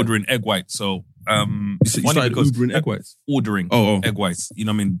started Yeah. ordering egg whites. So, You funny started because Ubering egg whites. ordering Oh. egg whites. You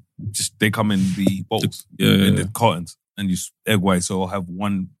know what I mean? Just they come in the bowls, Yeah. in the cartons, and you egg whites. So I'll have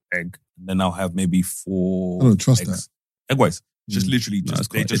one egg, and then I'll have maybe 4. I don't trust eggs. Egg whites. Just literally, Nah, just it's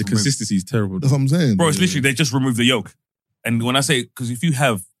they quite- just the remove, consistency is terrible. That's what I'm saying. bro. It's literally they just remove the yolk. And when I say, because if you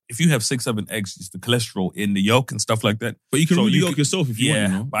have 6, 7 eggs, it's the cholesterol in the yolk and stuff like that. But you can So remove the you yolk could- yourself if you want. You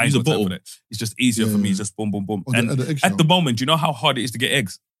know? but I ain't Use a got time bottle. for that. It's just easier for Yeah. me. Just boom, boom, boom. Or And the egg at shell. the moment, do you know how hard it is to get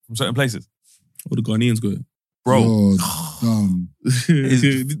eggs from certain places, Or the Ghanaians got it. bro? Oh, dumb.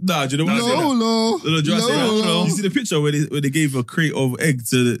 Nah, do you know what I said? No. No, do you know what I said? No. You see the picture where they gave a crate of egg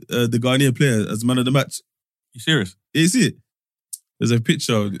to the Ghanaian player as man of the match? You serious? Yeah, you see it? There's a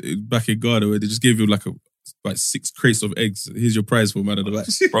picture back in Ghana where they just gave you like 6 crates of eggs. Here's your prize for man of the match.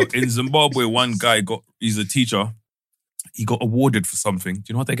 Bro, in Zimbabwe, one guy he's a teacher. He got awarded for something. Do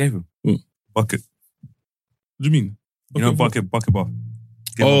you know what they gave him? What? Bucket. What do you mean? You know, bucket bar. Gave him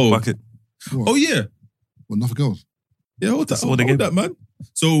a Oh. bucket. What? Oh yeah. Well, nothing else. Yeah, hold that. That's what they Hold gave that, man.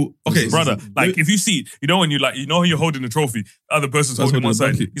 So, okay. Brother, like if you see, you know when you're holding the trophy, the other person's That's holding holding one the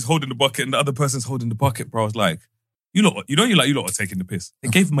side, bucket. he's holding the bucket, and the other person's holding the bucket, bro. It's like, you lot are taking the piss. They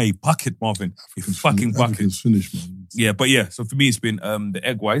gave him a bucket, Marvin. A fucking bucket. Everything's finished, man. Yeah, but yeah, so for me it's been the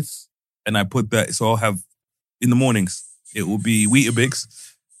egg whites, and I put that, so I'll have, in the mornings, it will be Weetabix.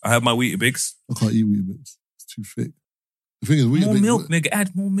 I have my Weetabix. I can't eat Weetabix. It's too thick. The thing is, Weetabix. More milk, nigga,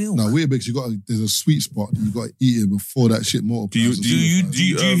 add more milk. No, Weetabix, there's a sweet spot. You got to eat it before that shit multiplies. Do you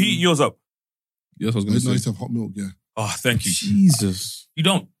heat yours up? Yes, I was I going to used say. to have hot milk, yeah. Oh, thank you. Jesus. You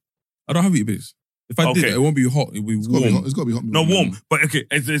don't? I don't have Weetabix. If I did, Okay. it won't be hot. It'll be It's got to be warm. hot. It's got to be hot milk. No, warm. But okay,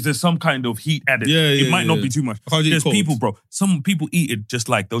 is there some kind of heat added? Yeah, It yeah, might not yeah. be too much. I can't do it There's cold. people, bro. Some people eat it just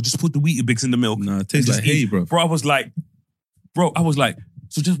like, they'll just put the Weetabix in the milk. Nah, it tastes and like just hay, eat. bro. Bro, I was like,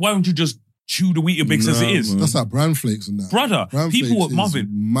 so just why don't you just chew the Weetabix as it Nah, is? man. That's like bran flakes and that. Brother, Bran people flakes at Marvin,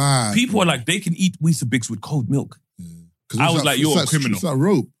 is mad. people are like, they can eat Weetabix with cold milk. 'Cause I it's was like, you're a criminal. It's like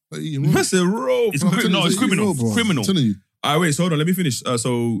rope. Like eating rope. That's a rope. It's I'm telling you, it's eating criminal. rope, bro. It's criminal. I'm telling you. All right, wait, so hold on. Let me finish.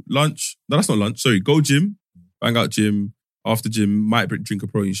 So lunch. No, that's not lunch. Sorry, go gym. Bang out gym. After gym, might drink a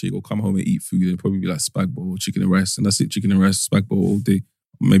protein shake or come home and eat food. It'll probably be like spag bowl, chicken and rice. And that's it, chicken and rice, spag bowl all day.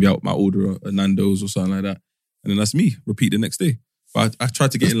 Maybe I might order a Nando's or something like that. And then that's me. Repeat the next day. But I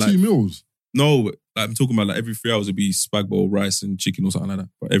tried to get That's in like... 2 meals. No, but, like, I'm talking about like every 3 hours it'd be spag bowl, rice and chicken or something like that.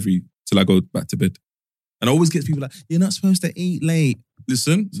 But till I go back to bed. And I always get people like, you're not supposed to eat late.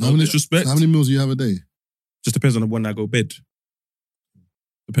 Listen, no disrespect. So how many meals do you have a day? Just depends on when I go bed.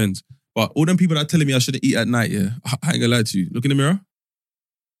 Depends. But all them people that are telling me I shouldn't eat at night, yeah, I ain't gonna lie to you. Look in the mirror.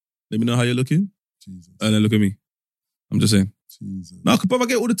 Let me know how you're looking. Jesus. And then look at me. I'm just saying. Jesus. No, but I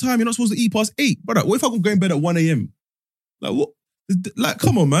get all the time. You're not supposed to eat past 8. Brother, what if I go in bed at 1 a.m.? Like, what? Like,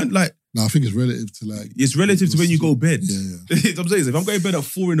 come on, man. Like, No, I think it's relative to like... it's relative to when you go bed. Yeah, yeah. You know what I'm saying? If I'm going to bed at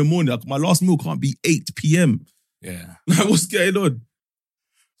 4 in the morning, like, my last meal can't be 8 p.m. Yeah. Like, what's going on? You know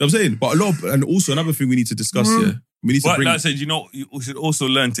what I'm saying? But and also another thing we need to discuss here. We need to But bring... that said, you should also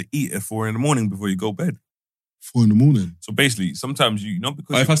learn to eat at 4 a.m. before you go to bed. 4 in. So basically, sometimes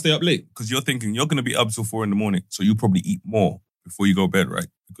if I stay up late. because you're thinking you're going to be up till 4 a.m, so you probably eat more before you go to bed, right?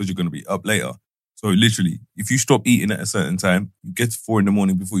 Because you're going to be up later. So literally, if you stop eating at a certain time, you get to 4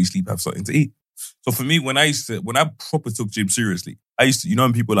 a.m. before you sleep, have something to eat. So for me, when I proper took gym seriously, I used to,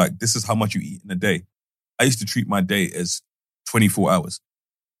 when people are like, this is how much you eat in a day. I used to treat my day as 24 hours.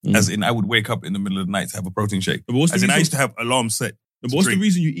 As in, I would wake up in the middle of the night to have a protein shake. But what's the As in, I reason- used to have alarm set. But what's the drink.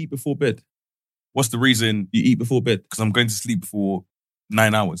 reason you eat before bed? What's the reason? You eat before bed. Because I'm going to sleep for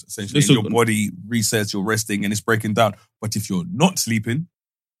 9 hours, essentially. Yeah, so- and your body resets, you're resting, and it's breaking down. But if you're not sleeping,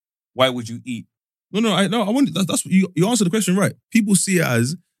 why would you eat? I want that's what you answered the question right. People see it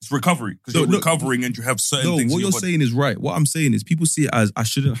as It's recovery, because No, you're no. recovering and you have certain things. what in you're your body. saying is right. What I'm saying is people see it as I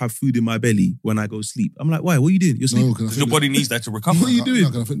shouldn't have food in my belly when I go sleep. I'm like, why? What are you doing? You're sleeping. No, 'cause I Because think your body needs that to recover. What are you doing? No,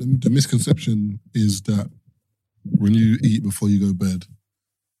 'cause I think the misconception is that when you eat before you go to bed,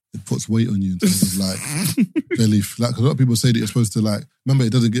 it puts weight on you in terms of like belly. Like a lot of people say that you're supposed to like. Remember,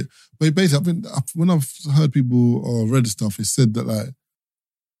 it doesn't get. But basically, when I've heard people or read stuff, it said that like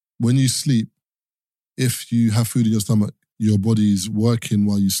when you sleep, if you have food in your stomach, your body's working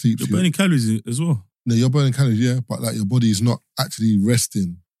while you sleep. You're So burning calories as well. no, you're burning calories, yeah, but like your body is not actually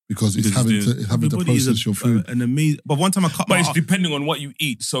resting because it's having to process your food. An amazing. But one time I cut But my it's depending on what you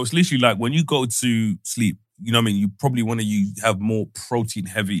eat. So it's literally like when you go to sleep, you know what I mean? You probably want to have more protein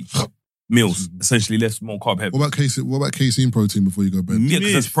heavy meals, essentially more carb heavy. What about casein protein before you go to bed? Yeah,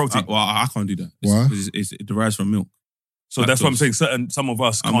 'cause that's protein. I can't do that. Why? Because it derives from milk. So that's what I'm lactose. saying. Some of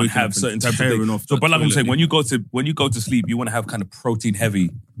us I'm can't waking have up certain and types of tearing things. off So, that but like I'm toilet saying, when you go to sleep, you want to have kind of protein heavy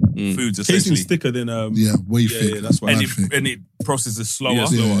foods, essentially. Casein's thicker than Yeah, way thick. that's why. and Mad thick. it processes slower. Yeah,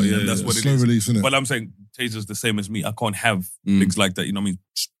 slower, yeah, and that's yeah. what it Slow is. release, innit? But I'm saying Taser's the same as me. I can't have things like that. You know what I mean?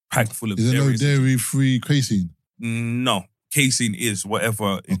 Just packed full of Is there no dairy. dairy-free casein? No, casein is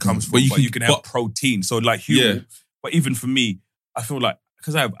whatever it comes from, But but you you can- can have but- protein. So like Huel, Yeah. but even for me, I feel like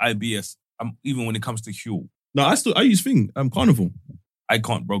because I have IBS, even when it comes to Huel, No, I use Carnival. I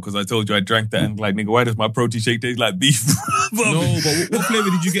can't, bro, because I told you I drank that and like, nigga, why does my protein shake taste like beef? No, but what flavor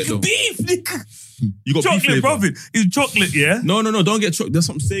did you get though? Beef, nigga. You got beef Chocolate, flavor. bro. It's chocolate, yeah? No, don't get chocolate. That's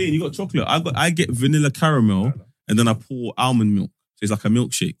what I'm saying. You got chocolate. I get vanilla caramel and then I pour almond milk. So it's like a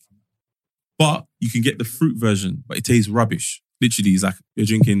milkshake. But you can get the fruit version, but it tastes rubbish. Literally, it's like you're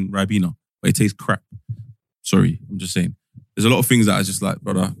drinking Ribena, but it tastes crap. Sorry, I'm just saying. There's a lot of things that are just like,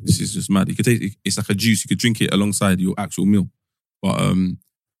 brother, this is just mad. You could taste it's like a juice. You could drink it alongside your actual meal. But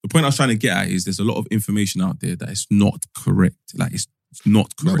the point I was trying to get at is there's a lot of information out there that is not correct. Like it's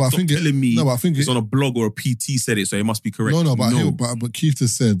not correct. but I Stop think telling me no, but I think it's on a blog or a PT said it, so it must be correct. But Keith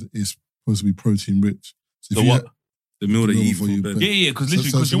just said it's supposed to be protein rich. So So if you what? The meal that you eat before for you bed. bed. Yeah, because literally,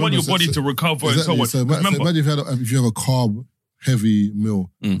 So because you want your remember, body so- to recover Exactly. and so on. So imagine if you have a carb heavy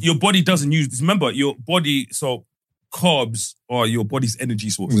meal. Your body doesn't use, remember, your body, so carbs are your body's energy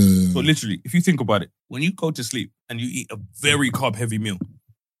source. Yeah. So literally, if you think about it, when you go to sleep and you eat a very carb heavy meal,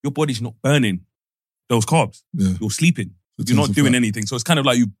 your body's not burning those carbs. Yeah. You're sleeping. It You're turns not to doing fat. anything. So it's kind of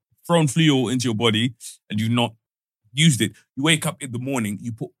like you've thrown fuel into your body and you've not used it. You wake up in the morning,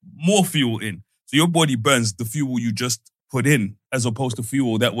 you put more fuel in. So your body burns the fuel you just put in as opposed to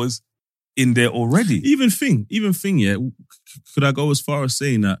fuel that was in there already. Even thing, yeah. Could I go as far as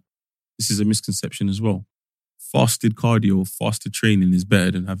saying that this is a misconception as well? Fasted cardio, fasted training is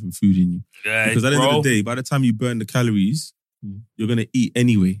better than having food in you. Yeah, Because at the end bro. of the day, by the time you burn the calories, you're gonna eat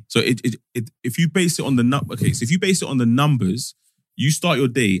anyway. So if you base it on the numbers, you start your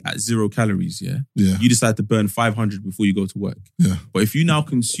day at 0 calories, yeah? Yeah. You decide to burn 500 before you go to work. Yeah. But if you now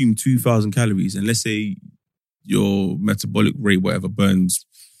consume 2,000 calories, and let's say your metabolic rate, whatever, burns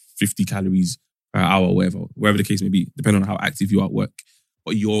 50 calories per hour, wherever the case may be, depending on how active you are at work,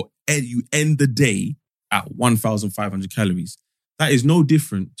 but you end the day at 1,500 calories. That is no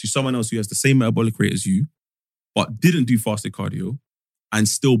different to someone else who has the same metabolic rate as you, but didn't do fasted cardio and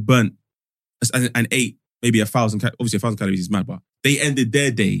still burnt and ate maybe 1,000. Obviously, 1,000 calories is mad, but they ended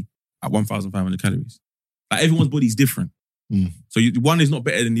their day at 1,500 calories. Like everyone's body is different. So one is not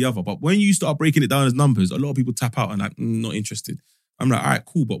better than the other. But when you start breaking it down as numbers, a lot of people tap out and like, not interested. I'm like, all right,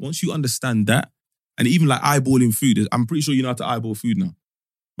 cool. But once you understand that, and even like eyeballing food, I'm pretty sure you know how to eyeball food now.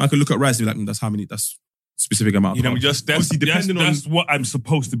 I can look at rice and be like, that's specific amount of You know, carbs. just Obviously, that's what I'm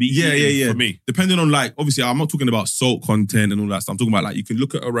supposed to be eating yeah. for me. Depending on like, obviously, I'm not talking about salt content and all that stuff. I'm talking about like, you can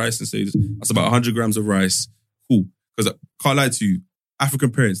look at a rice and say, that's about 100 grams of rice. Cool. Because I can't lie to you,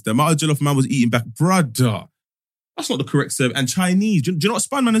 African parents, the amount of jollof man was eating back, brother, that's not the correct serve. And Chinese, do you know what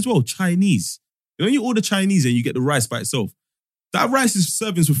span man as well? Chinese. You know, when you order Chinese and you get the rice by itself, that rice is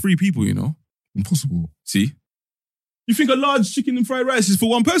servings for 3 people, you know? Impossible. See? You think a large chicken and fried rice is for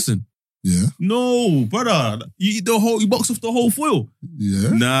 1 person? Yeah. No, brother. You eat you box off the whole foil. Yeah.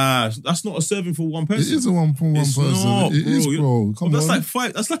 Nah, that's not a serving for 1 person. It is a one for one It's person. not, It is, bro. bro. Come that's on. like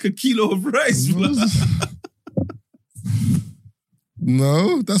 5. That's like a kilo of rice.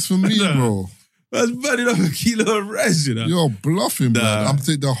 No, that's for me, bro. That's better than a kilo of rice, you know. You're bluffing, man. Nah. I'm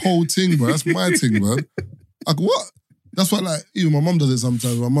taking the whole thing, bro. That's my thing, man. Like, what? That's what, like, even my mum does it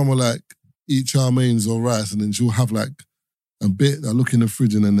sometimes. My mum will, like, eat chow mains or rice, and then she'll have, like, a bit. I look in the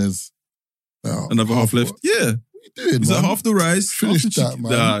fridge, and then there's Another half left. Yeah. What are you doing, It's man? like half the rice, Finish half the that, chicken.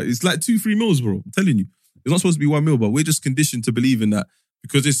 man. Nah, it's like 2-3 meals, bro. I'm telling you. It's not supposed to be one meal, but we're just conditioned to believe in that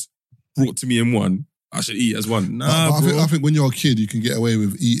because it's brought to me in one, I should eat as one. Nah, But bro. I think when you're a kid, you can get away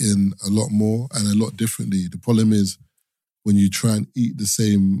with eating a lot more and a lot differently. The problem is when you try and eat the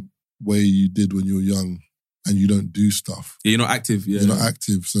same way you did when you were young and you don't do stuff. Yeah, you're not active. Yeah, You're not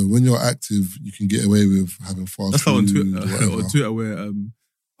active. So when you're active, you can get away with having fast That's how food, on Twitter, whatever. where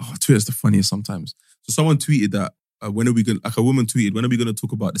Twitter's the funniest sometimes. So someone tweeted that when are we gonna, like a woman tweeted, when are we gonna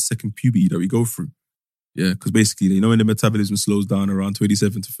talk about the second puberty that we go through? Yeah, because basically, you know, when the metabolism slows down around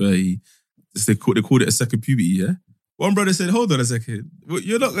 27 to 30, they called it a second puberty. Yeah, one brother said, "Hold on a second,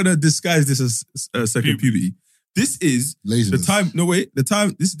 you're not gonna disguise this as a second puberty. This is Laziness. the time. No wait, the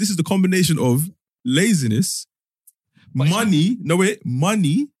time. This is the combination of laziness, money. No wait,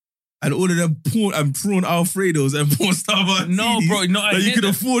 money." And all of them prawn Alfredos and porn Starbucks. No, bro, no, I that you hear can that.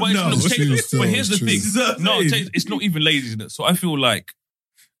 afford But now. it's not- True, still, but here's the true. thing. Is that No, saying? it's not even laziness. So I feel like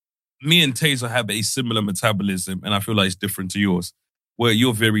me and Taser have a similar metabolism, and I feel like it's different to yours, where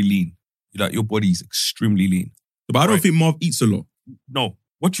you're very lean. Like your body's extremely lean. But I don't Right. think Marv eats a lot. No,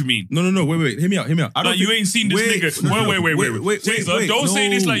 what you mean? No. Wait. Hear me out. I don't Like, you think- ain't seen this nigga. Wait. Taser, don't say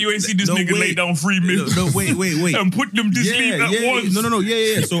this like you ain't seen this nigga lay down 3 minutes No, wait. and put them to sleep at once. No.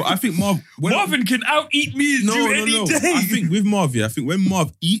 Yeah. So I think Marv. Marvin can out-eat me and you any day. I think with Marv, I think when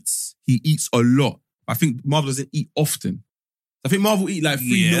Marv eats, he eats a lot. I think Marv doesn't eat often. I think Marv will eat like 3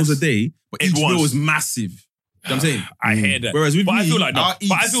 Yes. meals a day, but At each meal once. is massive. You know what I'm saying? I hear that. Whereas with but me, I feel like no. I'll eat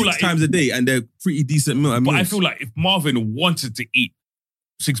But I feel 6 like times a day and they're pretty decent meals. But I feel like if Marvin wanted to eat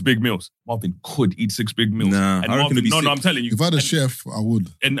 6 big meals, Marvin could eat 6 big meals. Nah, and I reckon Marvin, it'd be no, sick. I'm telling you. If I had a and, chef, I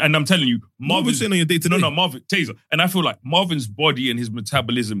would. and I'm telling you, Marvin's Marvin's saying on your day to day. No, Marvin, Taser. And I feel like Marvin's body and his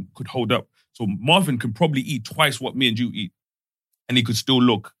metabolism could hold up. So Marvin can probably eat twice what me and you eat. And he could still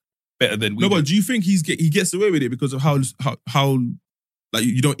look better than we No, do. but do you think he gets away with it because of how like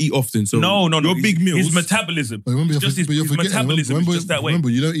you don't eat often? So No. your big meals. His metabolism. But remember, Just his metabolism is just that way. Remember,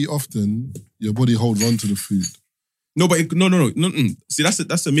 you don't eat often, your body holds on to the food. No. See,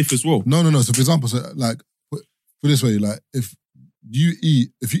 that's a myth as well. No. So for example, like, put it this way, like if you eat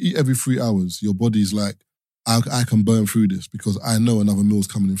every 3 hours, your body's like, I can burn through this because I know another meal's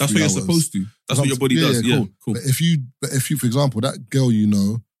coming in That's 3 what hours. you're supposed to. That's what your body does. Yeah, cool. But if you, for example, that girl you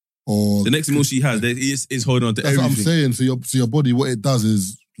know, or The next meal she has is holding on to that's everything. what I'm saying. So your body, what it does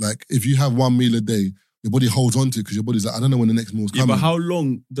is like if you have one meal a day, your body holds on to it because your body's like, I don't know when the next meal's Yeah, coming. but how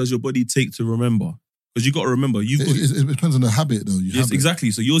long does your body take to remember? Because you got to remember, you've got. It depends on the habit though. Yes, exactly.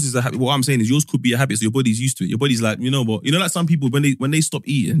 So yours is a habit. What I'm saying is yours could be a habit, so your body's used to it. Your body's like, you know what? You know, like some people when they stop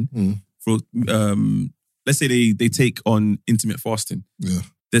eating for let's say they take on intermittent fasting, Yeah.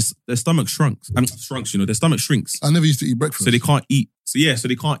 their stomach shrinks. Their stomach shrinks. I never used to eat breakfast. So they can't eat. So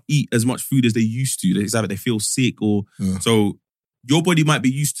they can't eat as much food as they used to. They feel sick or Yeah. so. Your body might be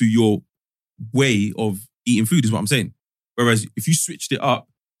used to your way of eating food, is what I'm saying. Whereas if you switched it up,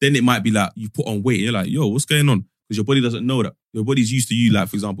 then it might be like you put on weight. You're like, yo, what's going on? Because your body doesn't know that. Your body's used to you, like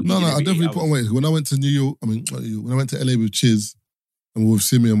for example. No, eating I every 8 definitely put on hours. weight. When I went to New York, when I went to LA with Chiz and with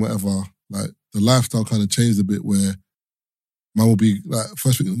Simi and whatever, like the lifestyle kind of changed a bit where man will be like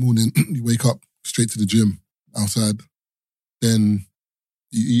first thing in the morning, you wake up straight to the gym outside, then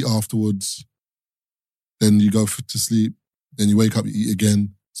you eat afterwards, then you go to sleep, then you wake up, you eat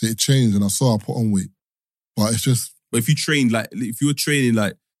again. So it changed and I saw I put on weight. But it's just, But if you were training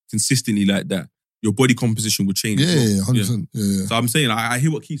like consistently like that, your body composition would change. as well. yeah, 100%. Yeah. So I'm saying, I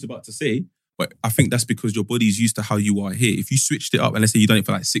hear what Keith's about to say, but I think that's because your body's used to how you are here. If you switched it up and let's say you've done it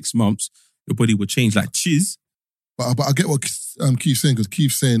for like 6 months, your body would change. Like Chiz, But I get what Keith's saying, because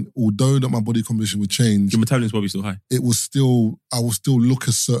Keith's saying, although that my body composition would change, your metabolism's probably still high. I will still look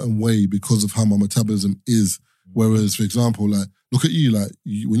a certain way because of how my metabolism is. Whereas, for example, like, look at you, like,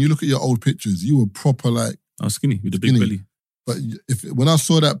 when you look at your old pictures, you were proper, like, I was skinny with a big Skinny. belly. but when I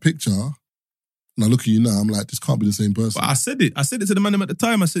saw that picture, and I look at you now, I'm like, this can't be the same person. But I said it to the man at the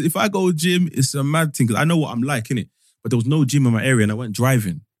time. I said, if I go gym, it's a mad thing because I know what I'm like, innit? But there was no gym in my area and I went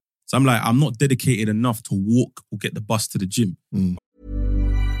driving. So I'm like, I'm not dedicated enough to walk or get the bus to the gym.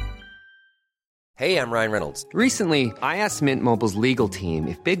 Hey, I'm Ryan Reynolds. Recently, I asked Mint Mobile's legal team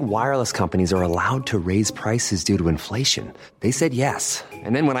if big wireless companies are allowed to raise prices due to inflation. They said yes.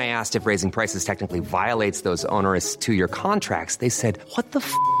 And then when I asked if raising prices technically violates those onerous 2-year contracts, they said, what the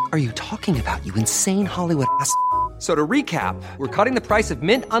f*** are you talking about, you insane Hollywood ass f- So to recap, we're cutting the price of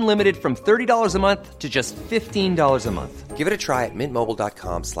Mint Unlimited from $30 a month to just $15 a month. Give it a try at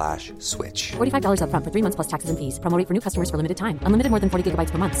mintmobile.com/switch. $45 up front for 3 months plus taxes and fees. Promo rate for new customers for limited time. Unlimited more than 40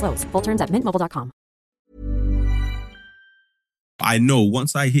 gigabytes per month. Slows full terms at mintmobile.com. I know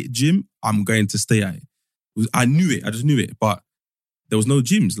once I hit gym, I'm going to stay at it. I knew it. I just knew it. But there was no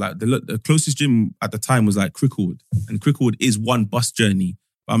gyms. Like the closest gym at the time was like Cricklewood. And Cricklewood is one bus journey.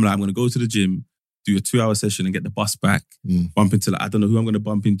 But I'm like, I'm going to go to the gym, do a 2-hour session and get the bus back, bump into, like, I don't know who I'm going to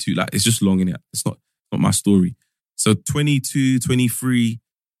bump into. Like, it's just long, innit? It's not my story. So 22, 23,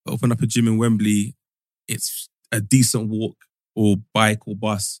 open up a gym in Wembley. It's a decent walk or bike or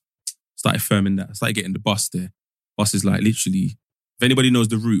bus. Started firming that. I started getting the bus there. Bus is like literally, if anybody knows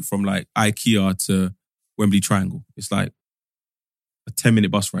the route from like IKEA to Wembley Triangle, it's like a 10-minute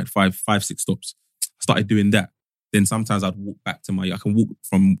bus ride, 5-6 stops. I started doing that. Then sometimes I'd walk back to I can walk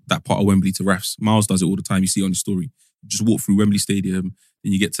from that part of Wembley to Raffs. Miles does it all the time. You see it on the story. You just walk through Wembley Stadium,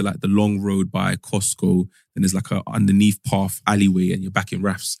 then you get to like the long road by Costco, then there's like a underneath path alleyway and you're back in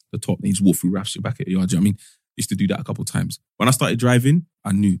Raffs, the top, then you just walk through Raffs, you're back at the yard. Do you know what I mean? I used to do that a couple of times. When I started driving,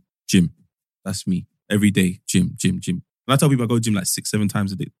 I knew gym. That's me. Every day, gym. When I tell people I go to gym like 6-7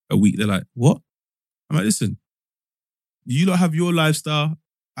 times a week, they're like, what? I'm like, listen, you don't have your lifestyle,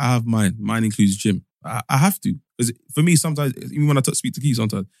 I have mine. Mine includes gym. I have to. Because for me, sometimes, even when I speak to Keith,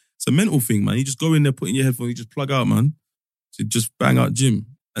 sometimes, it's a mental thing, man. You just go in there, put in your headphones, you just plug out, man. So just bang out gym.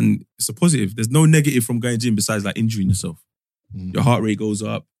 And it's a positive. There's no negative from going gym besides like injuring yourself. Your heart rate goes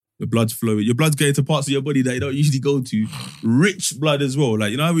up, your blood's flowing. Your blood's going to parts of your body that you don't usually go to. Rich blood as well. Like,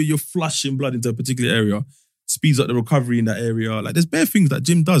 you know how you're flushing blood into a particular area, speeds up the recovery in that area. Like, there's bare things that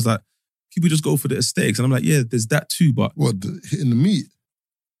gym does. Like, people just go for the aesthetics. And I'm like, yeah, there's that too, but... What, hitting the meat?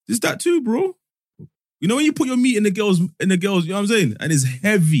 There's that too, bro. You know when you put your meat in the girls, you know what I'm saying? And it's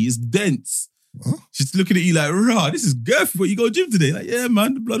heavy, it's dense. Huh? She's looking at you like, rah, this is girthy, but you go gym today. Like, yeah,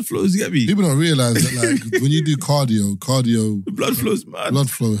 man, the blood flows, you get me? People don't realise that, like, when you do cardio, the blood flows, man. Blood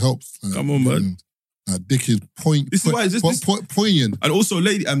flow helps. Like, come on, man. Like, dick is poignant. And also,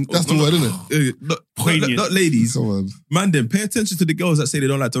 lady, that's the word, isn't it? Poignant. Not ladies. Come on. Man, then pay attention to the girls that say they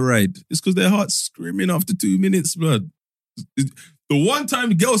don't like to ride. It's because their heart's screaming after 2 minutes, blood. The one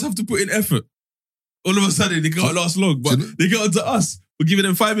time girls have to put in effort, all of a sudden they can't last long, but they get onto us. We're giving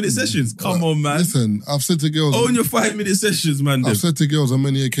them 5-minute sessions. Come on, man. Listen, I've said to girls... Own your 5-minute sessions, man. I've said to girls on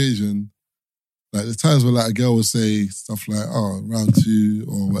many occasions, like, there's times where like a girl will say stuff like, oh, round 2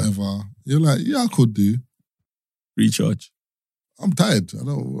 or whatever. You're like, yeah, I could do. Recharge. I'm tired. I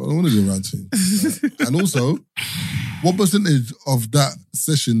don't want to do round 2. And also, what percentage of that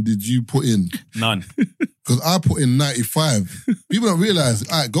session did you put in? None. Because I put in 95. People don't realise,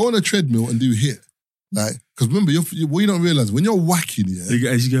 all right, go on a treadmill and do HIIT. Like, because remember, what you don't realise, when you're whacking, yeah, you go,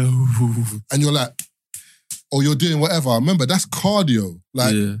 and you're like, or you're doing whatever, remember, that's cardio.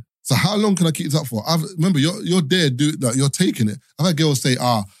 Like, so how long can I keep this up for? Remember, you're there, like, you're taking it. I've had girls say,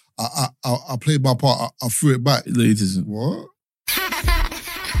 I played my part, I threw it back. No, it isn't. What?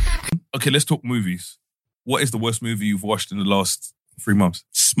 Okay, let's talk movies. What is the worst movie you've watched in the last 3 months?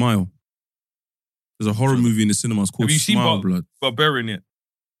 Smile. There's a horror movie in the cinemas called Have you Smile seen Blood. Barbarian yet?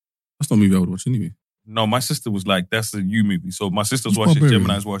 That's not a movie I would watch anyway. No, my sister was like, that's a you movie. So my sister's What's watched it, Barbarian?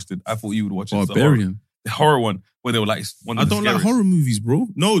 Gemini's watched it. I thought you would watch it. It's Barbarian. The horror one, where they were like, it's one I of the don't like scariest. horror movies, bro.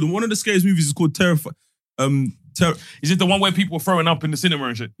 No, one of the scariest movies is called Terrified. Is it the one where people were throwing up in the cinema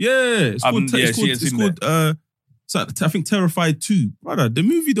and shit? Yeah, it's called. I think Terrified 2. Brother, the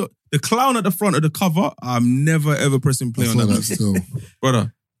movie, the clown at the front of the cover, I'm never ever pressing play I on saw that. that still.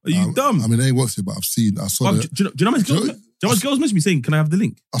 Brother, are you dumb? I mean, I ain't watched it, but I saw do it. you know how much girls message me saying, can I have the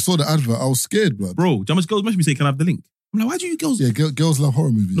link? I saw the advert. I was scared, blood. Bro, do you know how much girls message me saying, can I have the link? I'm like, why do you girls... Yeah, girls love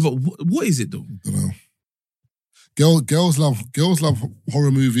horror movies. No, but what is it though? I don't know. Girls love horror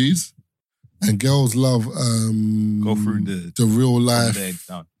movies, and girls love Go through the real life. the egg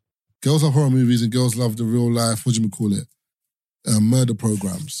down. Girls love horror movies, and girls love the real life. What do you call it? Murder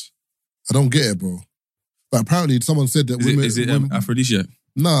programs. I don't get it, bro. But apparently, someone said that women. Is it aphrodisiac?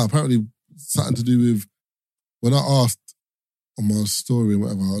 Nah, apparently something to do with when I asked on my story and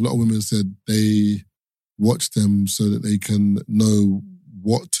whatever. A lot of women said they watch them so that they can know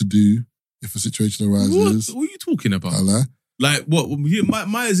what to do if a situation arises. What are you talking about? I lie. Like what? Mike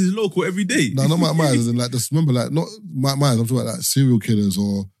Myers is local every day. No, not Mike Myers. And like, just remember, like, not Mike Myers. I'm talking about like serial killers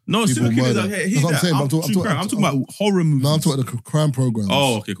or no people serial killers. murder. That's what I'm saying. I'm talking about horror movies. No, I'm talking about the crime programs.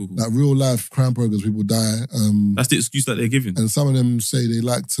 Oh, okay, cool. Like real life crime programs. People die. That's the excuse that they're giving. And some of them say they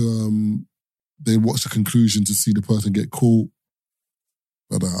like to. They watch the conclusion to see the person get caught.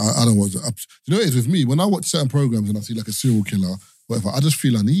 But I don't watch it. You know what it is with me? When I watch certain programs and I see like a serial killer, whatever, I just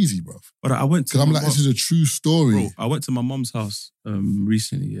feel uneasy, bro. But I went to... Because I'm like, this is a true story. Bro, I went to my mum's house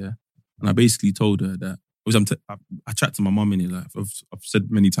recently, yeah. And I basically told her that... I chat to my mum in it. Like, I've said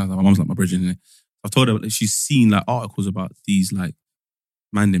many times, like, my mum's like my brethren in it. I told her that she's seen like articles about these like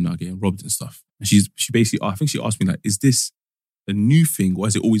man them now getting robbed and stuff. And she basically... I think she asked me like, is this a new thing or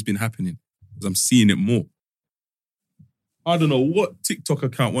has it always been happening? Because I'm seeing it more. I don't know what TikTok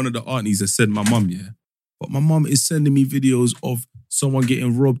account one of the aunties has sent my mum, yeah? But my mum is sending me videos of someone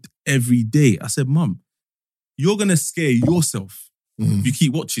getting robbed every day. I said, Mum, you're going to scare yourself if you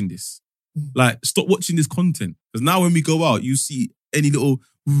keep watching this. Like, stop watching this content. Because now when we go out, you see any little,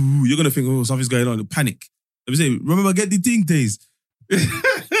 you're going to think, oh, something's going on. Panic. Let me say, remember Get the Thing days?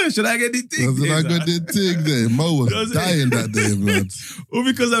 Should I get the thing? Should I get the thing there? Mo was dying that day, man. All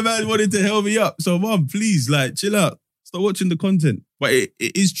because a man wanted to help me up. So, Mum, please, like, chill out. Stop watching the content. But it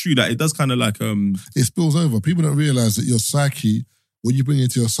is true that it does kind of like... It spills over. People don't realise that your psyche, what you bring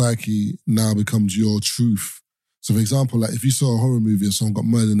into your psyche now becomes your truth. So, for example, like if you saw a horror movie and someone got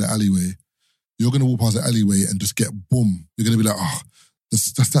murdered in the alleyway, you're going to walk past the alleyway and just get boom. You're going to be like, oh,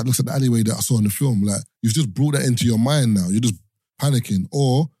 that looks like the alleyway that I saw in the film. Like, you've just brought that into your mind now. You're just panicking.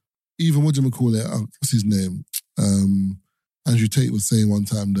 Or even, what do you call it? What's his name? Andrew Tate was saying one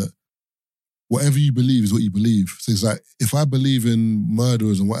time that whatever you believe is what you believe. So it's like, if I believe in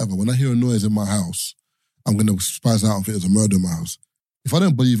murderers and whatever, when I hear a noise in my house, I'm going to spaz out and think there's a murder in my house. If I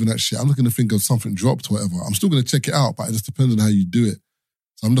don't believe in that shit, I'm not going to think of something dropped or whatever. I'm still going to check it out, but it just depends on how you do it.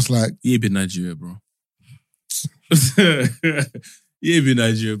 So I'm just like... You ain't been Nigeria, bro. You ain't been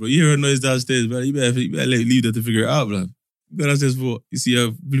Nigeria, bro. You hear a noise downstairs, man. You better leave that to figure it out, man. You go downstairs for what? You see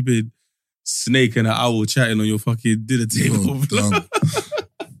a flipping snake and an owl chatting on your fucking dinner table.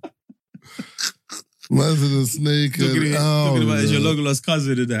 Man's in a snake talking about it's your long lost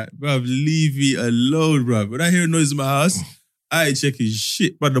cousin and that. Bruv, leave me alone, bruv. When I hear a noise in my house, I ain't checking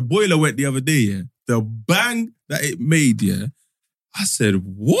shit. But the boiler went the other day, yeah. The bang that it made, yeah. I said,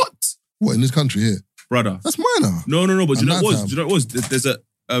 what? What, in this country here? Brother. That's minor. No. But do you know what it was? Do you know what it was? There's a,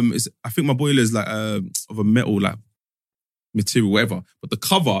 I think my boiler is like of a metal, like, material, whatever. But the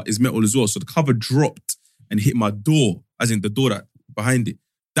cover is metal as well. So the cover dropped and hit my door, as in the door that behind it.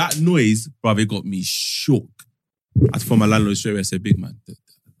 That noise, bruv, it got me shook. I told my landlord straight away, I said, big man,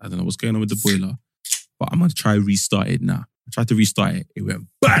 I don't know what's going on with the boiler, but I'm going to try restart it now. I tried to restart it. It went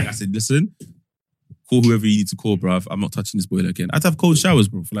bang. I said, listen, call whoever you need to call, bruv. I'm not touching this boiler again. I had to have cold showers,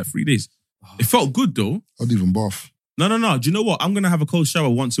 bro, for like 3 days. It felt good, though. I'd even bath. No. Do you know what? I'm going to have a cold shower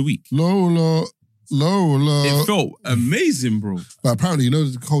once a week. Lola. It felt amazing, bro. But apparently, you know,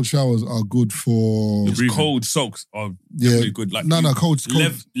 the cold showers are good for... Cold soaks are really good. Like cold.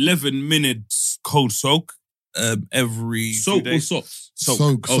 11 minutes cold soak every soak or socks?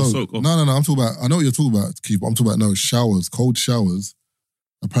 Soak. Soak. Oh. No. I'm talking about... I know what you're talking about, Keith, but I'm talking about, showers. Cold showers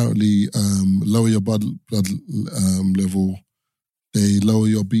apparently lower your blood level. They lower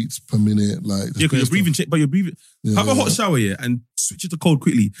your beats per minute. Like, yeah, because you're breathing... Yeah, have a hot shower, yeah, and switch it to cold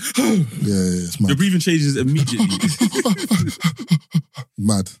quickly. It's mad. Your breathing changes immediately.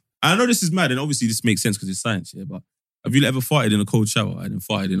 Mad. I know this is mad, and obviously this makes sense because it's science, yeah, but have you ever farted in a cold shower and then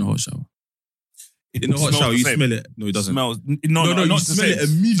farted in a hot shower? In a hot shower, you smell it. No, it doesn't. No, you smell it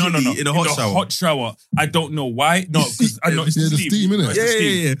immediately in a hot shower. Hot shower. I don't know why. No, because I know it's the steam, innit?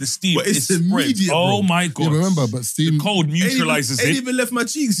 Yeah. The steam. But it's immediate, bro. Oh my God. Yeah, remember, but steam... The cold neutralizes it. Ain't even left my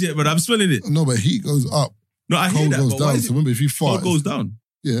cheeks yet, but I'm smelling it. No, but heat goes up. No, I hear cold that, goes but down. why is So remember, if you fart... Cold goes down?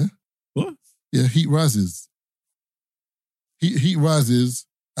 Yeah. What? Yeah, heat rises. Heat rises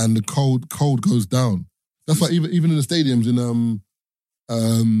and the cold goes down. That's why even in the stadiums in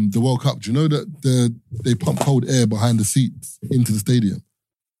the World Cup, do you know that they pump cold air behind the seats into the stadium?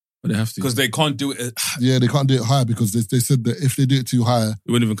 But they have to. Because they can't do it. Yeah, they can't do it higher because they said that if they do it too high...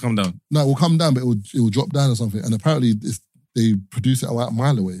 It won't even come down. No, it will come down, but it will drop down or something. And apparently they produce it a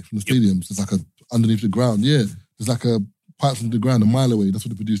mile away from the stadiums. It's like underneath the ground. Yeah, there's like a pipe from the ground a mile away. That's what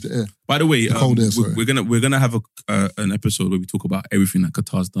they produce the air. By the way, cold air, we're gonna have an episode where we talk about everything that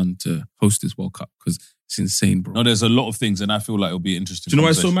Qatar's done to host this World Cup because it's insane, bro. No, there's a lot of things, and I feel like it'll be interesting. Do you know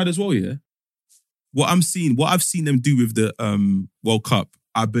why it's so mad as well? Yeah, what I've seen them do with the World Cup,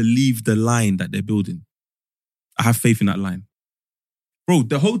 I believe the line that they're building. I have faith in that line, bro.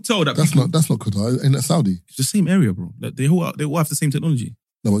 The hotel that's not Qatar. Ain't that Saudi? It's the same area, bro. They all have the same technology.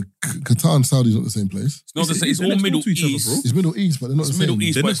 No, but Qatar and Saudi is not the same place. It's not the same. It's all Middle East. Other, it's Middle East, but they're not the same. Middle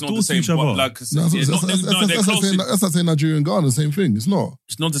East, but it's not the same. That's like saying Nigeria and Ghana, the same thing. It's not.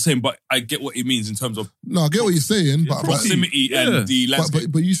 It's not the same, but I get what it means in terms of... No, I get what you're saying, but... proximity and the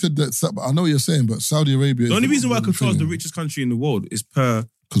landscape. But you said that... I know what you're saying, but Saudi Arabia... The only reason why Qatar is the richest country in the world is per...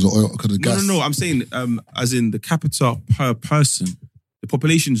 Because of oil, because of gas. No, I'm saying as in the capita per person, the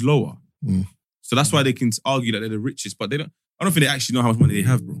population's lower. So that's why they can argue that they're the richest, but I don't think they actually know how much money they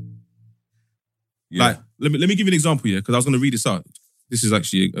have, bro. Yeah. Like, let me give you an example, yeah, because I was going to read this out. This is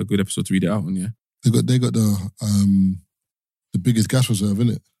actually a good episode to read it out on, yeah. They got the biggest gas reserve,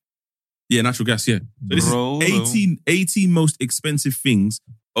 innit? Yeah, natural gas, yeah. So this is 18 most expensive things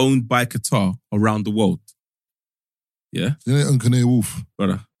owned by Qatar around the world. Yeah. You know, Canary Wolf.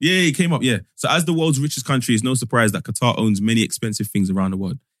 Brother. Yeah, he came up, yeah. So as the world's richest country, it's no surprise that Qatar owns many expensive things around the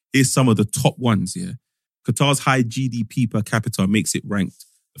world. Here's some of the top ones, yeah. Qatar's high GDP per capita makes it ranked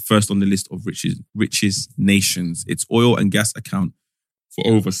first on the list of richest nations. Its oil and gas account for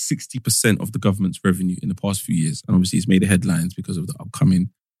over 60% of the government's revenue in the past few years. And obviously it's made the headlines because of the upcoming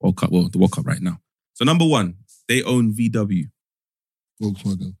World Cup, well, the World Cup right now. So number one, they own VW.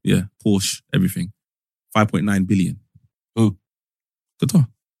 Volkswagen. Yeah, Porsche, everything. 5.9 billion. Who? Qatar.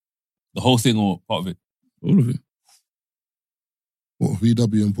 The whole thing or part of it? All of it. What,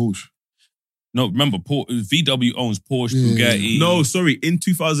 VW and Porsche? No, remember, VW owns Porsche, Yeah. Bugatti. No, sorry. In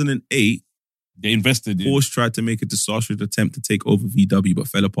 2008, They invested in. Porsche tried to make a disastrous attempt to take over VW, but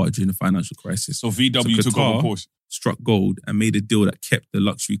fell apart during the financial crisis. So VW took Qatar over Porsche. struck gold and made a deal that kept the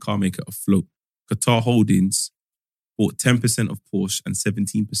luxury car maker afloat. Qatar Holdings bought 10% of Porsche and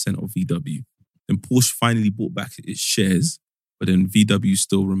 17% of VW. Then Porsche finally bought back its shares, but then VW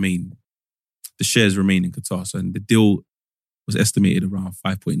still remained. The shares remain in Qatar. So the deal was estimated around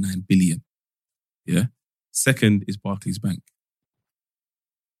 5.9 billion. Yeah. Second is Barclays Bank.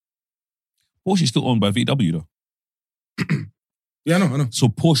 Porsche is still owned by VW though. Yeah, I know. So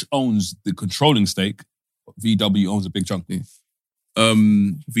Porsche owns the controlling stake, but VW owns a big chunk.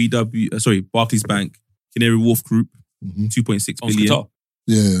 Barclays Bank, Canary Wharf Group, 2.6 Owns billion. Qatar.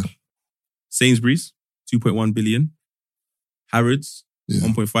 Yeah. Sainsbury's, 2.1 billion. Harrods, Yeah.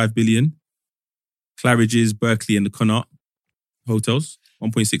 1.5 billion. Claridge's, Berkeley and the Connaught hotels,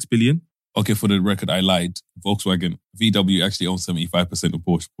 1.6 billion. Okay, for the record, I lied. Volkswagen, VW actually owns 75% of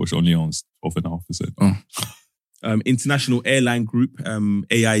Porsche. Porsche only owns 12.5%. International Airline Group,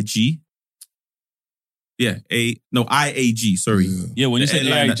 AIG. Yeah, IAG, sorry. Yeah. Yeah, when you The say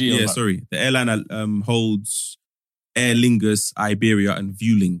airline AIG, I'm like, sorry. The airline holds Aer Lingus, Iberia and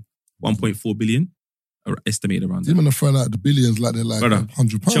Vueling, 1.4 billion, estimated around Them that. and they're throwing out the billions like they're like Brother,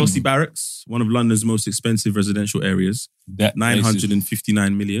 £100. Chelsea Barracks, one of London's most expensive residential areas, that place is-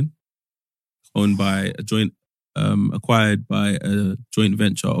 959 million, owned by acquired by a joint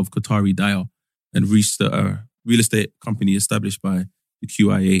venture of Qatari Dial and real estate company established by the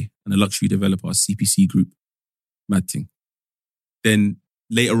QIA and a luxury developer, CPC Group. Mad thing. Then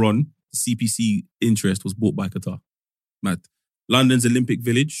later on, the CPC interest was bought by Qatar. Mad. London's Olympic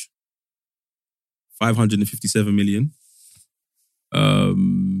Village, 557 million.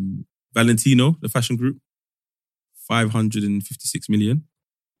 Valentino, the fashion group, 556 million.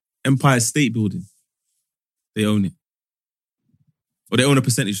 Empire State Building, they own it. Or they own a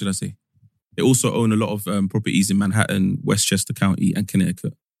percentage, should I say. They also own a lot of properties in Manhattan, Westchester County and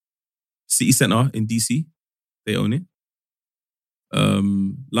Connecticut. City Centre in DC, they own it.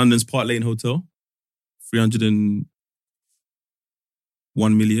 London's Park Lane Hotel,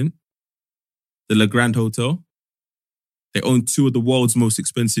 301 million. The Le Grand Hotel, they own two of the world's most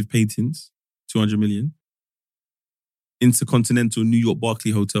expensive paintings, 200 million. Intercontinental New York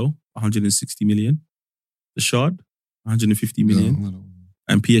Barclay Hotel, 160 million. The Shard, 150 million. No.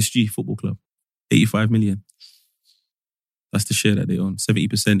 And PSG Football Club, 85 million. That's the share that they own.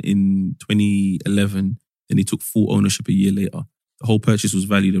 70% in 2011. Then they took full ownership a year later. The whole purchase was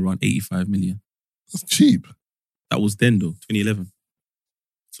valued around 85 million. That's cheap. That was then though, 2011.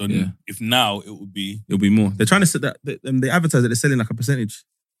 So Yeah. if now it would be It'll be more. They're trying to set that, they advertise that they're selling like a percentage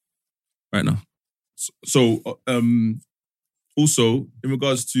right now. Also, in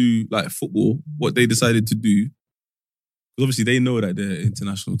regards to like football, what they decided to do, because obviously they know that their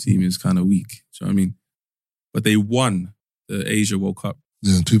international team is kind of weak. Do you know what I mean? But they won the Asia World Cup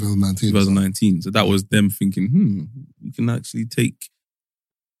Yeah, in 2019. 2019. So that was them thinking, we can actually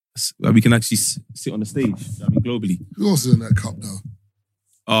sit on the stage, I mean, globally. Who else is in that cup though?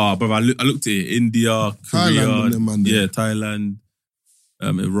 But I looked at it. India, Korea, Thailand and them, man, yeah, yeah. Thailand,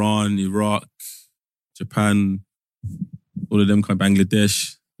 Iran, Iraq, Japan, all of them, kind of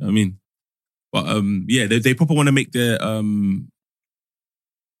Bangladesh. You know what I mean, but they proper want to make their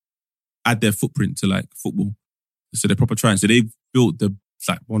add their footprint to like football. So they're proper trying. So they built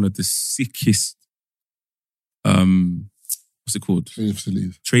one of the sickest what's it called?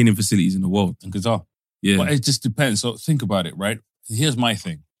 Training facilities in the world. in Qatar. Yeah. But it just depends. So think about it, right? Here's my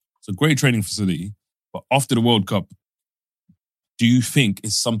thing. It's a great training facility, but after the World Cup, do you think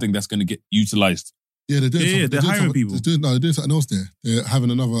it's something that's going to get utilized? Yeah, they're doing something. they're hiring people. They're doing something else there. They're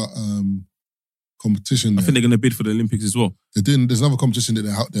having another competition I there. think they're going to bid for the Olympics as well. There's another competition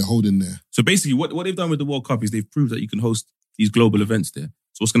that they're holding there. So basically, what they've done with the World Cup is they've proved that you can host these global events there.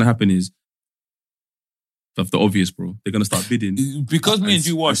 So what's going to happen is, the obvious, bro, they're going to start bidding. Because me and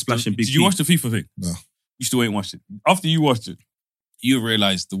you watched, splashing big did you watch the FIFA thing? No. You still ain't watched it. After you watched it, you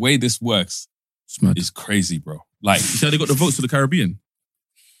realize the way this works It's mad. is crazy, bro. Like, You said they got the votes for the Caribbean.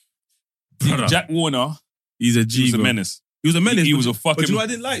 Brother. Jack Warner, He's a G. he was a bro. menace. He was a menace. He was a But fucking. you know what I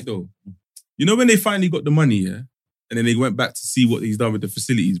didn't like though? You know when they finally got the money, yeah? And then they went back to see what he's done with the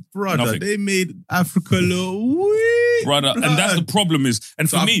facilities. Brother, Nothing. they made Africa look weak. brother. And that's the problem is, and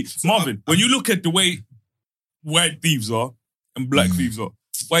for So me, Marvin, when you look at the way white thieves are and black thieves are,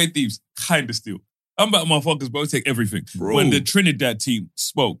 white thieves kind of steal. I'm about motherfuckers, bro, take everything. Bro. When the Trinidad team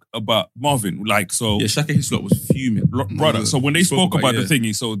spoke about Marvin, like, so, Yeah, Shaka Hislop was fuming. brother, so when they spoke about the yeah.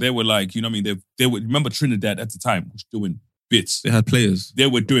 thingy, so they were like, you know what I mean? They would, remember Trinidad at the time was doing bits. They had players. They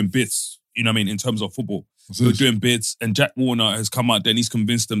were doing bits, you know what I mean, in terms of football. They were doing bits, and Jack Warner has come out there and he's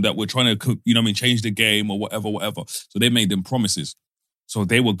convinced them that we're trying to, you know what I mean, change the game or whatever. So they made them promises. So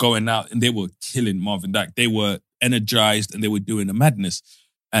they were going out and they were killing Marvin Dak. They were energized and they were doing a madness.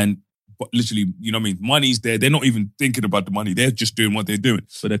 And but literally, you know what I mean, money's there. They're not even thinking about the money. They're just doing what they're doing.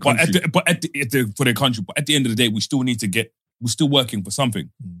 For their But country. for their country. But at the end of the day, we still need to we're still working for something.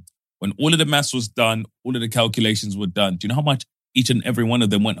 When all of the maths was done, all of the calculations were done, do you know how much each and every one of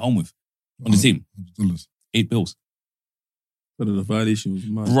them went home with on the team? $100. $8 But the violation was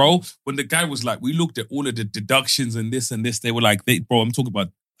mad. Bro, when the guy was like, we looked at all of the deductions and this, they were like, bro, I'm talking about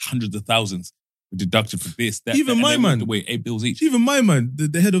hundreds of thousands were deducted for this, that. Even that, my and they man. walked away, $8 each. Even my man,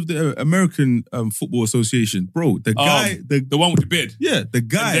 the head of the American Football Association, bro, the guy, The one with the beard. the And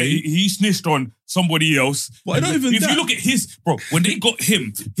guy, then he snitched on somebody else. But not even if that. you look at his, bro, when they got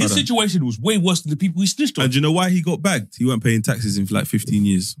him, his Brother. situation was way worse than the people he snitched on. and do you know why he got bagged? He weren't paying taxes in for like 15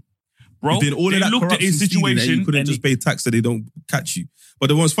 years. Bro, He did all they of that looked at his corruption stealing, situation. you couldn't and just pay tax so they don't catch you. But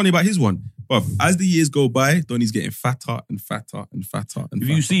the one's funny about his one, but as the years go by, Donny's getting fatter and fatter and fatter and if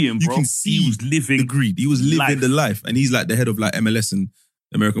fatter. you see him, you bro, can see he was living the greed. He was living life. the life, and he's like the head of like MLS and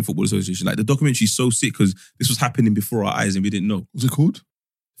the American Football Association. Like the documentary's so sick because this was happening before our eyes and we didn't know. What's it called?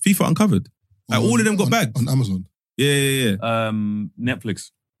 FIFA Uncovered. Like all of them got bagged. On Amazon. Yeah. Netflix.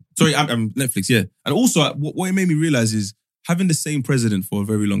 Sorry, I'm Netflix. Yeah, and also what it made me realize is having the same president for a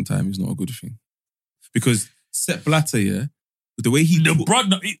very long time is not a good thing, because Sepp Blatter, yeah, with the way he The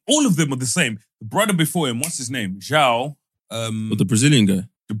brother, all of them are the same. The brother before him, what's his name? Zhao. But the Brazilian guy,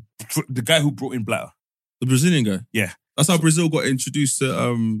 The guy who brought in Blatter. the Brazilian guy. Yeah. That's how Brazil got introduced to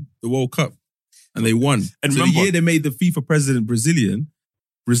the World Cup, and they won. And so remember- the year they made the FIFA president Brazilian,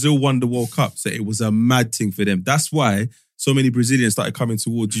 Brazil won the World Cup. So it was a mad thing for them. That's why so many Brazilians started coming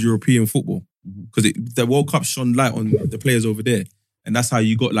towards European football, because the World Cup shone light on the players over there. And that's how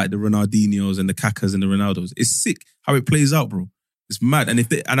you got like the Ronaldinhos and the Kakas and the Ronaldos. It's sick how it plays out, bro. It's mad. And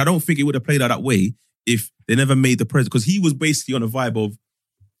I don't think it would have played out that way if they never made the president. Because he was basically on a vibe of,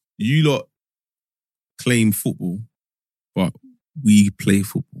 you lot claim football, but we play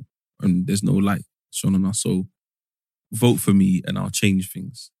football. And there's no light shone on us. So vote for me and I'll change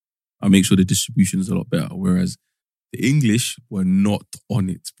things. I'll make sure the distribution is a lot better. Whereas the English were not on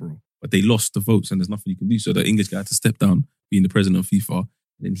it, bro. But they lost the votes and there's nothing you can do. So the English guy had to step down, being the president of FIFA. And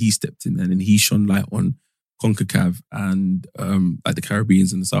then he stepped in and then he shone light on CONCACAF and like the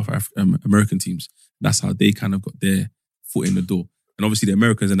Caribbeans and the South American teams. That's how they kind of got their foot in the door. And obviously the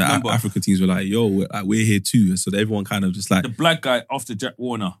Americans and the Remember- African teams were like, yo, we're here too. So everyone kind of just like, The black guy after Jack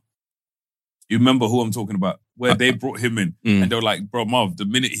Warner. You remember who I'm talking about? Where they brought him in. Mm. And they were like, bro, Marv, the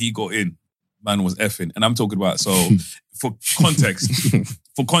minute he got in, man was effing. And I'm talking about, so for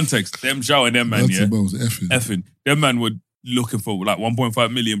context, them Zhao and them man, That's yeah, about was effing. effing. Them man were looking for like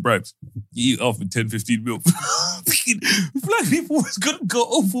 1.5 million bribes. You eat off with 10, 15 mil. Black people was going to go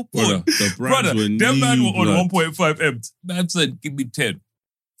overboard. brother, the bribes Brother, were them man new were on blood. 1.5 M. Man said, give me 10.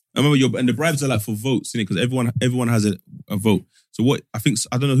 I remember and the bribes are like for votes, innit? Because everyone has a vote. So what I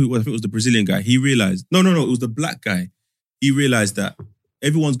don't know who it was. I think it was the Brazilian guy. He realized it was the black guy. He realized that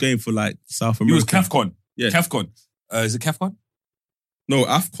everyone's going for like South He America. was CAFCON. Yeah. CAFCON. Is it CAFCON? No,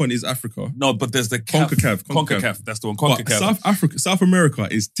 AFCON is Africa. No, but there's the CONCACAF. CONCACAF. That's the one. But CONCACAF. South America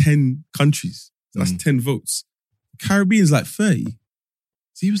is 10 countries. So that's 10 votes. Caribbean's like 30.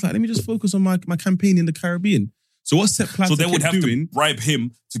 So he was like, let me just focus on my campaign in the Caribbean. So what Sepp Blatter So they would kept have doing, to bribe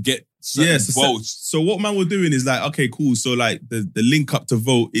him to get certain votes. So what man were doing is like, okay, cool. So like the link up to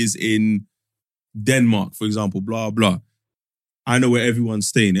vote is in Denmark, for example, blah, blah. I know where everyone's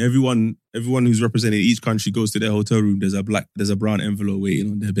staying. Everyone who's representing each country goes to their hotel room. There's a brown envelope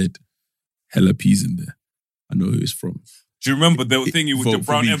waiting on their bed. Hella peas in there. I know who it's from. Do you remember the thingy with Vote the for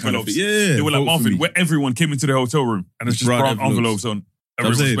brown me kind of envelopes? thing. Yeah, They were like, vote for Marvin, me. where everyone came into the hotel room and it's just brown envelopes on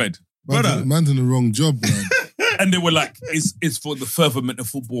everyone's saying. bed. Brother. Man's in the wrong job, man. And they were like, it's for the furtherment of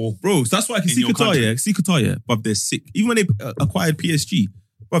football. Bro, so that's why I can In see your Qatar, country. yeah. See Qatar, yeah. But they're sick. Even when they acquired PSG,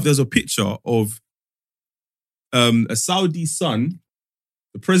 but there's a picture of a Saudi son,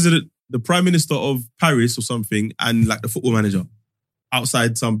 the the Prime Minister of Paris or something and like the football manager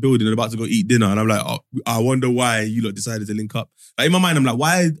outside some building and about to go eat dinner. And I'm like, oh, I wonder why you lot decided to link up. Like in my mind, I'm like,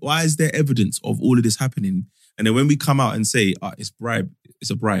 why is there evidence of all of this happening? And then when we come out and say, it's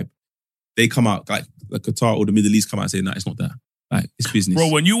a bribe, they come out like Qatar or the Middle East come out and say, no, it's not that. Like, it's business. Bro,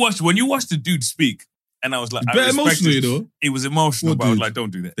 when you watch the dude speak, and I was like, it's emotional, you know. It was emotional, but I was like, don't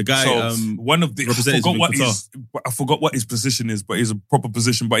do that. The guy, one of the I forgot what his position is, but he's a proper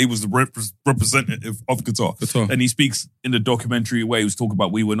position. But he was the representative of Qatar, and he speaks in the documentary where he was talking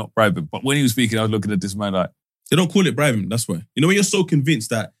about we were not bribing. But when he was speaking, I was looking at this man like, they don't call it bribing. That's why. You know, when you're so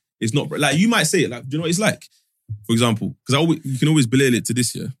convinced that it's not like you might say it. Like, do you know what it's like? For example, because you can always belittle it to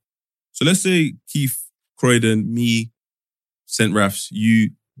this year. So let's say Keith, Croydon, me, St. Rafs,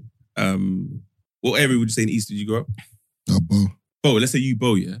 you, what area would you say in East did you grow up? Bo. Let's say you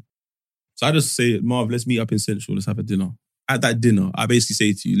Bo, yeah? So I just say, Marv, let's meet up in Central, let's have a dinner. At that dinner, I basically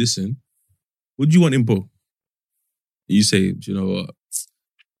say to you, listen, what do you want in Bo? And you say, do you know what?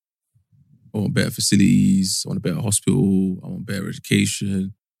 I want better facilities, I want a better hospital, I want better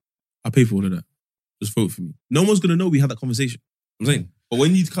education. I pay for all of that. Just vote for me. No one's going to know we had that conversation. I'm saying. But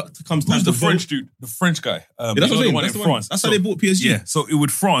when you comes time who's to the French dude? The French guy. Yeah, that's what I'm saying. One in France. That's how they bought PSG. Yeah. So it with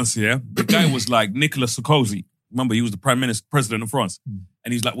France, yeah. The guy was like Nicolas Sarkozy. Remember, he was the president of France.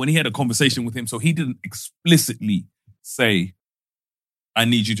 And he's like, when he had a conversation with him, so he didn't explicitly say, I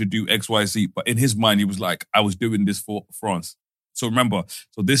need you to do X, Y, Z. But in his mind, he was like, I was doing this for France. So remember,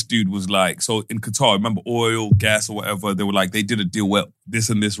 so this dude was like, so in Qatar, remember oil, gas or whatever, they were like, they did a deal where this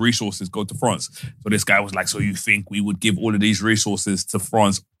and this resources go to France. So this guy was like, so you think we would give all of these resources to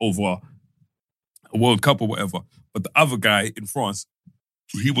France over a World Cup or whatever? But the other guy in France,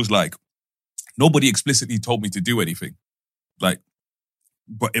 he was like, nobody explicitly told me to do anything. Like,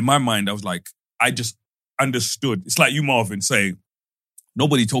 but in my mind, I was like, I just understood. It's like you, Marvin, saying,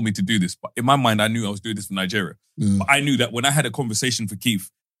 nobody told me to do this. But in my mind, I knew I was doing this for Nigeria. Yeah. But I knew that when I had a conversation for Keith,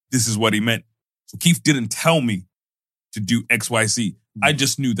 this is what he meant. So Keith didn't tell me to do X, Y, Z. I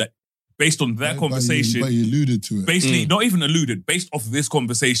just knew that based on that conversation. But you alluded to it. Basically, not even alluded, based off this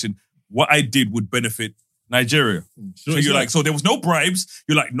conversation, what I did would benefit Nigeria. So you're like, so there was no bribes.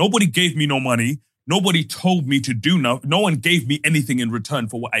 You're like, nobody gave me no money. Nobody told me to do no one gave me anything in return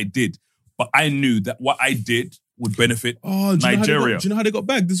for what I did. But I knew that what I did would benefit Nigeria. Do you know how they got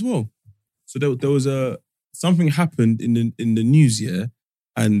bagged as well? So there was something happened in the news, yeah,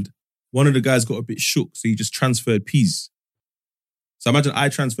 and one of the guys got a bit shook, so he just transferred P's. So imagine I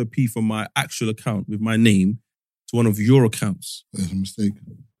transfer P from my actual account with my name to one of your accounts. That's a mistake.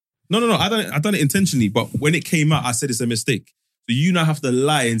 No. I done it intentionally, but when it came out, I said it's a mistake. So you now have to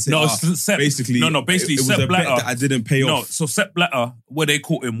lie and say, basically, it was Sepp a bet that I didn't pay off. No, so Sepp Blatter, where they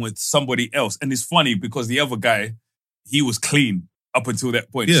caught him with somebody else, and it's funny because the other guy, he was clean up until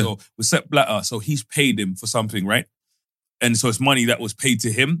that point. Yeah. So with Sepp Blatter, so he's paid him for something, right? And so it's money that was paid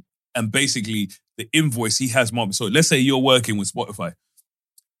to him, and basically the invoice he has, Marvin. So let's say you're working with Spotify,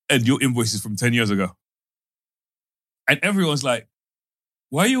 and your invoice is from 10 years ago, and everyone's like,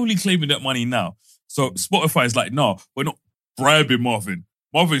 "Why are you only claiming that money now?" So Spotify is like, "No, we're not bribing Marvin.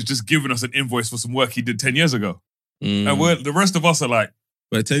 Marvin's just giving us an invoice for some work he did 10 years ago." And the rest of us are like,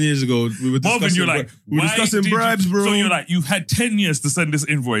 but 10 years ago, we were discussing, Marvin, you're like, we were discussing bribes, bro. So you're like, you've had 10 years to send this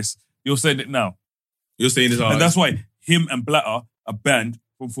invoice. You'll send it now. You're saying this, and that's why him and Blatter are banned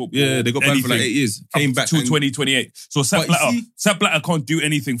from football. Yeah, they got banned for like 8 years. Came back till 2028. So Sepp Blatter can't do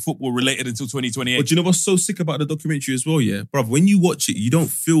anything football related until 2028. But you know what's so sick about the documentary as well, yeah? Bruv, when you watch it, you don't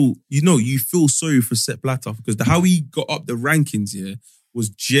feel, you feel sorry for Sepp Blatter because how he got up the rankings, yeah, was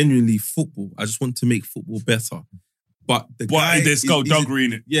genuinely football. I just want to make football better. But there's Doug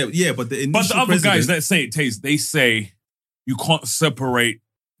Green in it. Yeah, but the other guys that say it, Taze, they say you can't separate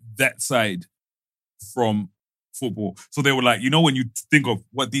that side from football. So they were like, when you think of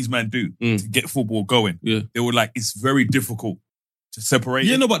what these men do to get football going, they were like, it's very difficult to separate.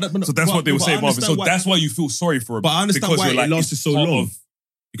 Yeah, it. No, but so that's what they were saying, Marvin. So that's why you feel sorry for him. But I understand why it lasted so long.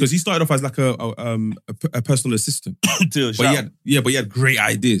 Because he started off as like a personal assistant. But he had great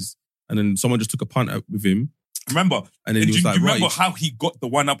ideas. And then someone just took a punt with him. Remember? And then he was like, remember how he got the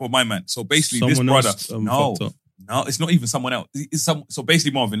one up on my man? So basically, this brother, no, it's not even someone else. So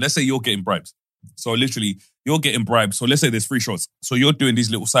basically, Marvin, let's say you're getting bribes. So literally, you're getting bribes. So let's say there's 3 shots. So you're doing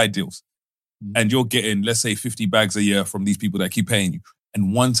these little side deals. And you're getting, let's say, 50 bags a year from these people that keep paying you.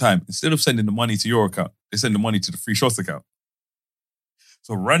 And one time, instead of sending the money to your account, they send the money to the 3 shots account.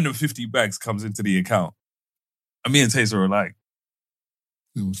 So random 50 bags comes into the account. And me and Taser are like,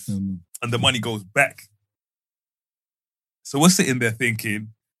 and the money goes back. So we're sitting there thinking,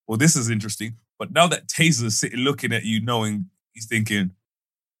 well, this is interesting. But now that Taser's sitting looking at you knowing, he's thinking,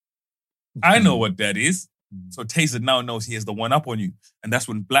 I know what that is. So Taser now knows he has the one up on you. And that's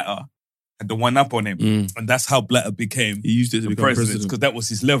when Blatter had the one up on him. And that's how Blatter became He used it to become president. because that was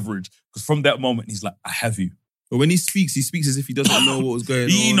his leverage. Because from that moment, he's like, I have you. But when he speaks as if he doesn't know what was going on.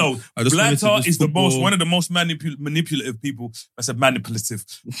 He knows. I just wanted to Blatter just is football. one of the most manipulative people. I said manipulative.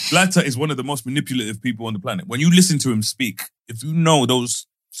 Blatter is one of the most manipulative people on the planet. When you listen to him speak, if you know those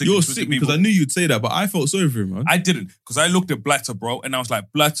You're sick sick people, because I knew you'd say that, but I felt sorry for him, man. I didn't, because I looked at Blatter, bro, and I was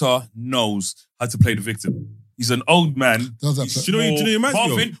like, Blatter knows how to play the victim. He's an old man. Does that He's Do you know what he reminds me of?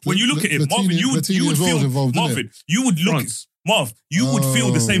 Marvin, when you look at him, Latini- Marvin, you would Latini as well feel was involved, innit? Marvin, you would look France. Marv, you would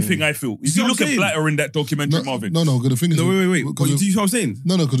feel the same thing I feel. If see you what look I'm at saying? Blatter in that documentary, Marvin. No, because the thing is... No, wait. Because Do you see what I'm saying?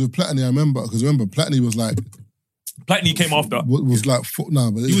 because with Platini, I remember, Platini was like... Platini came after. Was like...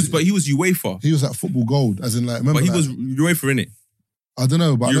 But He was UEFA. he was at football gold, as in like... Remember But he like, was UEFA, innit? I don't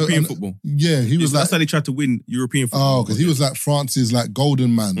know, but European I know, football. Yeah, he was like... That's how they tried to win European football. Oh, because he was like France's like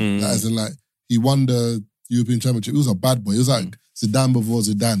golden man. Like, as in like, he won the European Championship. He was a bad boy. He was like Zidane before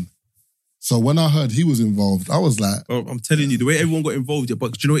Zidane. So when I heard he was involved, I was like... Well, I'm telling you, the way everyone got involved,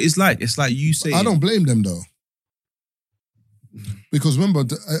 but do you know what it's like? It's like you say... I don't blame them though. Because remember,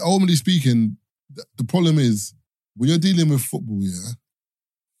 ultimately speaking, the problem is when you're dealing with football, yeah,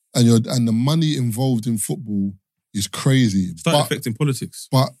 and the money involved in football is crazy. Start affecting politics.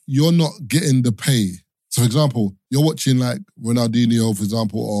 But you're not getting the pay. So for example, you're watching like Ronaldinho, for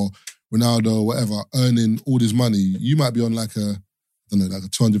example, or Ronaldo, or whatever, earning all this money. You might be on like a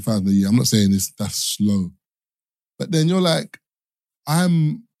 200,000 a year. I'm not saying that's slow. But then you're like,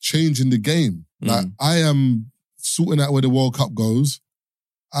 I'm changing the game. Like I am sorting out where the World Cup goes.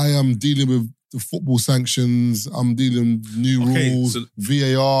 I am dealing with the football sanctions. I'm dealing with new rules,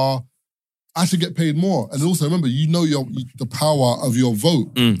 VAR. I should get paid more. And also remember, you know the power of your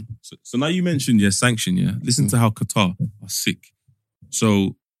vote. So now you mentioned sanction, yeah? Listen to how Qatar are sick.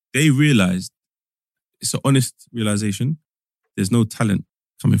 So they realized, it's an honest realization, there's no talent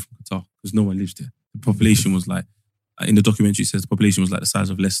coming from Qatar because no one lives there. The population was like, in the documentary it says the population was like the size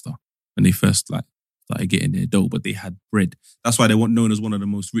of Leicester when they first like started getting their dough, but they had bread. That's why they weren't known as one of the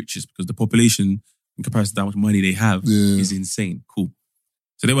most richest, because the population, in comparison to how much money they have, is insane. Cool.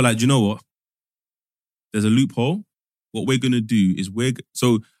 So they were like, do you know what? There's a loophole. What we're going to do is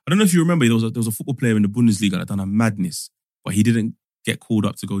so I don't know if you remember, there was a football player in the Bundesliga that done a madness, but he didn't get called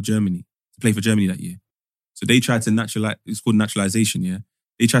up to go Germany, to play for Germany that year. So they tried to naturalize, it's called naturalization, yeah?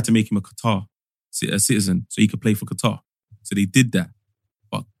 They tried to make him a citizen so he could play for Qatar. So they did that.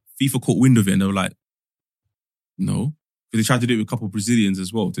 But FIFA caught wind of it and they were like, no. Because they tried to do it with a couple of Brazilians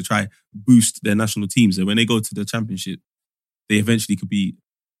as well to try boost their national teams. And when they go to the championship, they eventually could be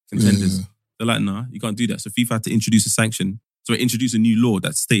contenders. Yeah. They're like, nah, you can't do that. So FIFA had to introduce a sanction. So it introduced a new law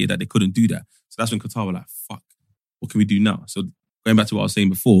that stated that they couldn't do that. So that's when Qatar were like, fuck, what can we do now? So going back to what I was saying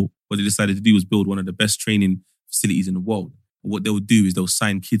before, what they decided to do was build one of the best training facilities in the world. And what they'll do is they'll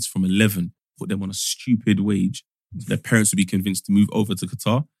sign kids from 11, put them on a stupid wage. So their parents will be convinced to move over to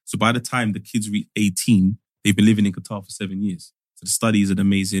Qatar. So by the time the kids reach 18, they've been living in Qatar for 7 years. So the studies are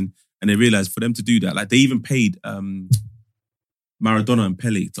amazing. And they realized for them to do that, like they even paid Maradona and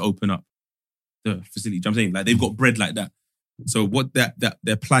Pele to open up the facility. Do you know what I'm saying? Like they've got bread like that. So what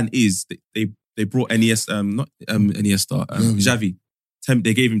their plan is, they brought Xavi.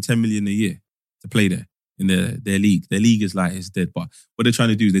 They gave him 10 million a year to play there in their league. Their league is dead. But what they're trying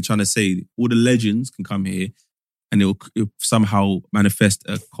to do is they're trying to say all the legends can come here and it'll somehow manifest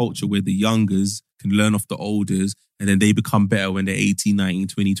a culture where the youngers can learn off the olders and then they become better when they're 18, 19,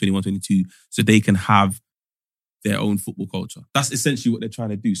 20, 21, 22 so they can have their own football culture. That's essentially what they're trying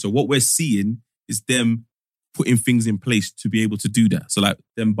to do. So what we're seeing is them putting things in place to be able to do that. So like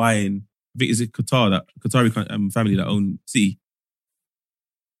them buying, I think, is it Qatari family that own City?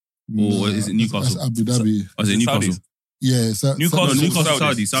 Or is it Newcastle? That's Abu Dhabi. Or is it Newcastle? Saudis. Yeah, Newcastle,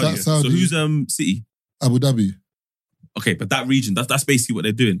 Saudi. Saudi. So who's City? Abu Dhabi. Okay, but that region, that's basically what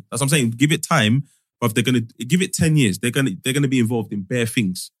they're doing. That's what I'm saying. Give it time, but if they're gonna give it 10 years, they're gonna be involved in bare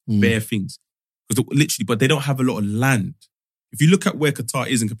things. Because literally, but they don't have a lot of land. If you look at where Qatar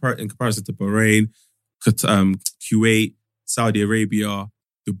is in comparison to Bahrain, Kuwait, Saudi Arabia,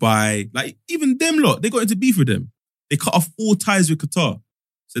 Dubai, like even them lot, they got into beef with them. They cut off all ties with Qatar.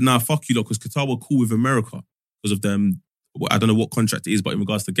 Said, nah, fuck you lot, because Qatar were cool with America because of them. I don't know what contract it is, but in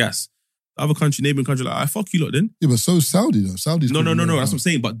regards to gas, the other country, neighboring country, like, fuck you lot then. Yeah, but so is Saudi though. Saudi's no. That's what I'm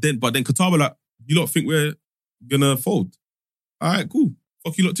saying. But then Qatar were like, you lot think we're gonna fold? All right, cool.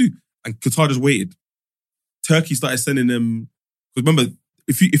 Fuck you lot too. And Qatar just waited. Turkey started sending them. Because remember,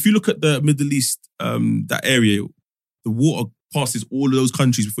 if you look at the Middle East, that area, the water passes all of those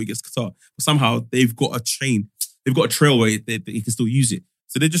countries before it gets to Qatar. But somehow they've got a trail where they can still use it.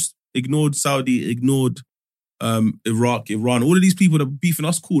 So they just ignored Saudi, ignored Iraq, Iran. All of these people that were beefing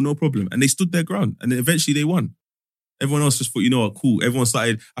us, cool, no problem. And they stood their ground. And then eventually they won. Everyone else just thought, you know what, cool. Everyone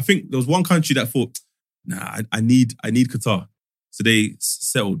started. I think there was one country that thought, nah, I need Qatar. So they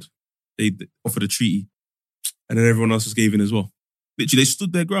settled. They offered a treaty. And then everyone else just gave in as well. Literally, they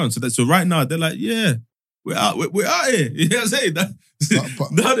stood their ground. So right now, they're like, yeah, we're out here. You know what I'm saying? But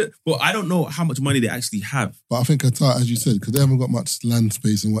I don't know how much money they actually have. But I think Qatar, as you said, because they haven't got much land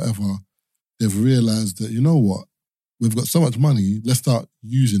space and whatever, they've realised that, you know what, we've got so much money, let's start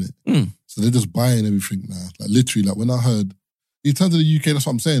using it. So they're just buying everything now. Like literally, like when I heard, in terms of the UK, that's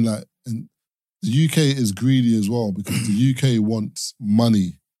what I'm saying, like, and the UK is greedy as well because the UK wants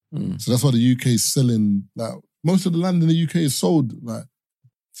money. So that's why the UK is selling, like, most of the land in the UK is sold, like,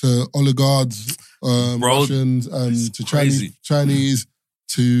 to oligarchs, Russians, to Chinese,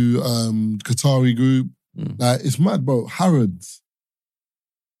 to Qatari group. Like, it's mad, bro. Harrods.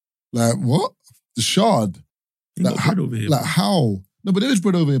 Like, what? The Shard. Like, over here, like how? No, but there is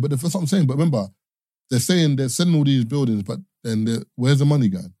bread over here, but that's what I'm saying. But remember, they're saying they're selling all these buildings, but then where's the money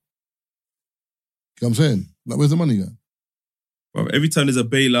going? You know what I'm saying? Like, where's the money going? Bro, every time there's a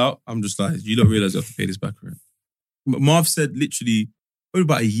bailout, I'm just like, you don't realise you have to pay this back, right? Marv said literally, probably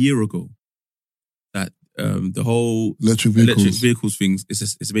about a year ago, that the whole electric vehicles things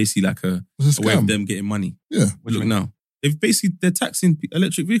is basically like a way of them getting money. Yeah. Look now. They're taxing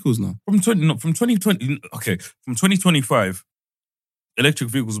electric vehicles now. From 2025, electric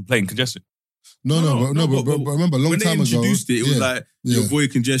vehicles are playing congestion. But remember, a long time ago. When they introduced it, it was like, you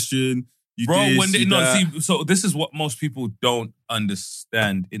avoid congestion, so this is what most people don't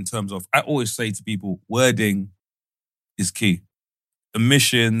understand in terms of, I always say to people, wording is key.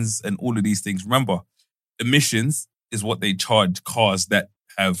 Emissions and all of these things. Remember, emissions is what they charge cars that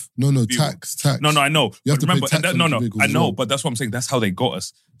have... tax. No, I know. You have to pay tax on vehicles I as know, well. but that's what I'm saying. That's how they got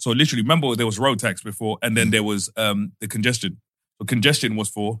us. So literally, remember there was road tax before, and then there was the congestion. So congestion was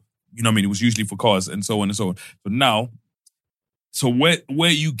for, you know what I mean, it was usually for cars and so on and so on. But now, so where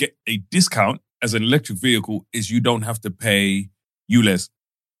you get a discount as an electric vehicle is you don't have to pay ULEZ,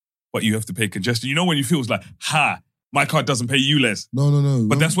 but you have to pay congestion. You know when you feel it's like, my car doesn't pay ULEZ. No.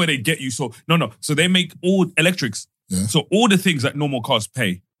 But that's where they get you. So, So they make all electrics. Yeah. So all the things that normal cars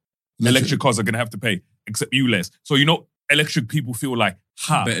pay, electric cars are going to have to pay, except ULEZ. So, electric people feel like,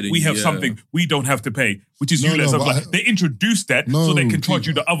 we have something we don't have to pay, which is ULEZ. They introduced that so they can charge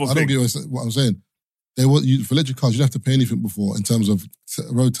you the other thing. I don't get what I'm saying. For electric cars, you don't have to pay anything before in terms of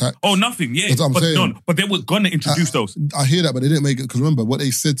road tax. Oh, nothing, yeah. That's what I'm saying. But they were going to introduce those. I hear that, but they didn't make it. Because remember, what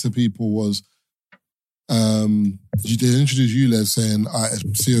they said to people was, they introduced ULEZ saying,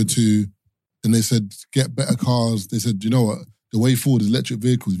 CO2. Then they said, get better cars. They said, you know what? The way forward is electric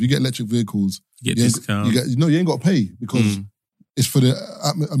vehicles. If you get electric vehicles, you get discount. You ain't got to pay because it's for the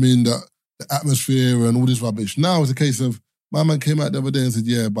atmosphere and all this rubbish. Now it's a case of, my man came out the other day and said,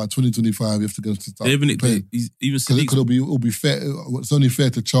 yeah, by 2025, you have to go to start paying. Because it'll be fair. It's only fair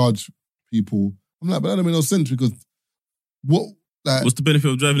to charge people. I'm like, but that don't make no sense because what's the benefit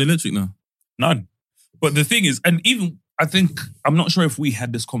of driving electric now? None. But the thing is, and even, I'm not sure if we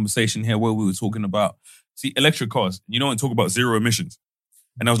had this conversation here where we were talking about, electric cars, and talk about zero emissions.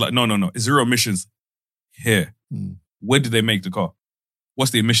 And I was like, no, it's zero emissions here. Where did they make the car?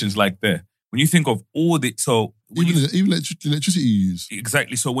 What's the emissions like there? When you think of all the... Even electricity you use.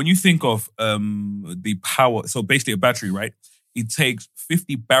 Exactly. So when you think of the power, so basically a battery, right? It takes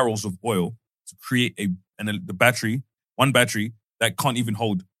 50 barrels of oil to create one battery that can't even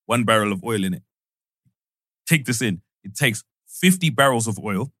hold 1 barrel of oil in it. Take this in. It takes 50 barrels of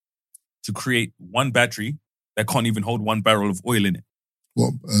oil to create one battery that can't even hold 1 barrel of oil in it.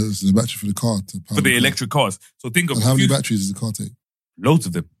 What? It's the battery for the car to power for the electric cars. So think of... And how many batteries does the car take? Loads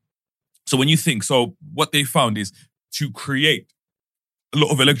of them. So when you think, what they found is to create a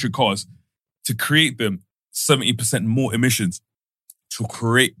lot of electric cars, to create them 70% more emissions to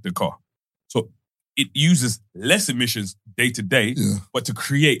create the car. So it uses less emissions day to day, but to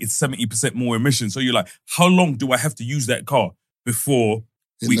create it's 70% more emissions. So you're like, how long do I have to use that car before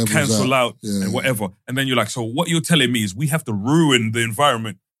we cancel out and whatever? And then you're like, so what you're telling me is we have to ruin the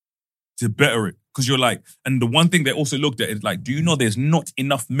environment to better it. Because you're like, and the one thing they also looked at is like, do you know there's not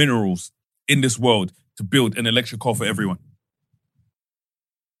enough minerals in this world to build an electric car for everyone?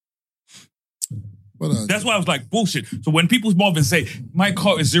 That's why I was like, bullshit. So when people's Marvin say, my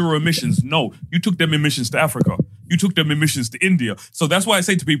car is zero emissions, no, you took them emissions to Africa. You took them emissions to India. So that's why I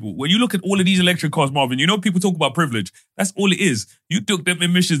say to people, when you look at all of these electric cars, Marvin, people talk about privilege. That's all it is. You took them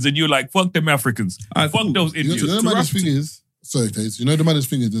emissions and you're like, fuck them Africans. Fuck those Indians. The maddest thing is, sorry, Taze, the maddest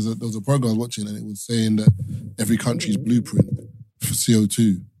thing is there was a program I was watching and it was saying that every country's blueprint for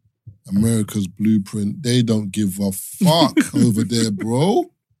CO2 America's blueprint. They don't give a fuck over there,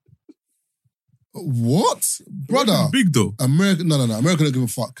 bro. What? Brother. Big though. America don't give a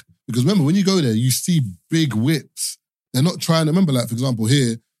fuck. Because remember, when you go there, you see big whips. They're not trying to, remember, like, for example,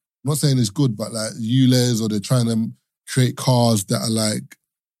 here, I'm not saying it's good, but like ULEZ, or they're trying to create cars that are like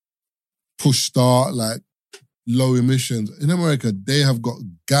push start, like low emissions. In America, they have got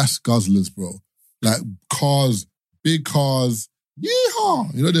gas guzzlers, bro. Like cars, big cars,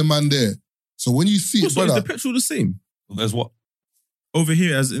 yeehaw. You know the man there. So when you see it, So brother, is the petrol the same There's what? over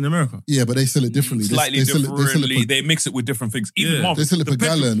here as in America? yeah, but they sell it differently. Slightly they sell differently. it They mix it with different things. Even Yeah. Marvin, they sell it the per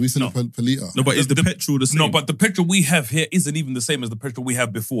petrol- gallon. We sell no. it per litre. No, but is the petrol the same? No, but the petrol we have here isn't even the same as the petrol we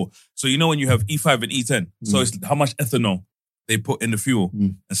had before. So you know when you have E5 and E10, so it's how much ethanol they put in the fuel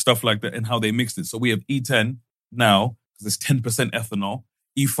and stuff like that and how they mixed it. So we have E10 now, because it's 10% ethanol.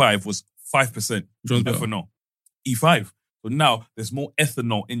 E5 was 5% Which one's better? ethanol. E5. So now there's more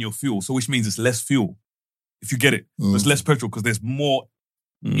ethanol in your fuel, so which means it's less fuel. If you get it. So it's less petrol because there's more,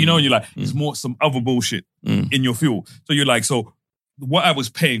 you know, and you're like, there's more some other bullshit in your fuel. So you're like, so what I was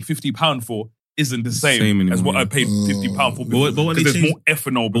paying £50 for isn't the same anymore, as what yeah. I paid £50 for before. But when Because they there's changed- more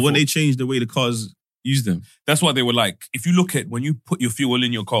ethanol But when before. they changed the way the cars use them, That's why they were like, if you look at when you put your fuel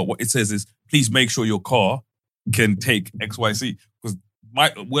in your car, what it says is, please make sure your car can take XYZ. Because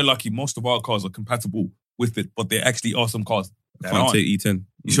we're lucky, most of our cars are compatible with it, but there actually are some cars that can't aren't. take E10.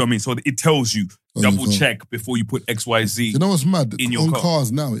 You see what I mean? So it tells you, Oh, double you can't. check before you put XYZ. You know what's mad? In your On car. cars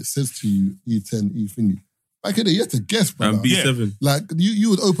now, it says to you E10, E thingy. Back in there, you had to guess, brother. And B7. Like, you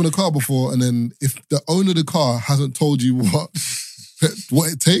would open a car before, and then if the owner of the car hasn't told you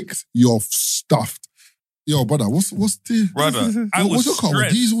what it takes, you're stuffed. Yo, brother, what's the... Brother, I was what's your car?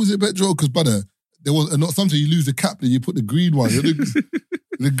 stressed. Diesel, is it petrol? Because, brother, there was not something you lose the cap, then you put the green one.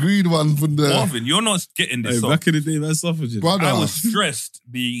 The green one from the... Marvin, you're not getting this Hey, off. back in the day, man, suffered you. Brother. I was stressed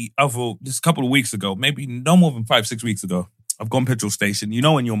just a couple of weeks ago, maybe no more than 5-6 weeks ago. I've gone petrol station. You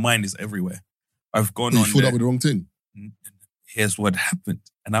know when your mind is everywhere. I've gone You on filled there. up with the wrong thing. Here's what happened.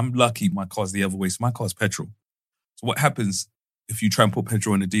 And I'm lucky my car's the other way. So my car's petrol. So what happens if you try and put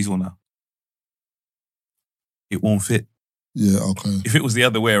petrol in a diesel now? It won't fit. Yeah, okay. If it was the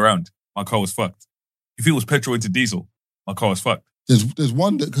other way around, my car was fucked. If it was petrol into diesel, my car was fucked. There's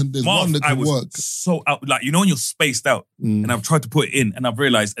one that can I was work. so out, like, you know when you're spaced out and I've tried to put it in and I've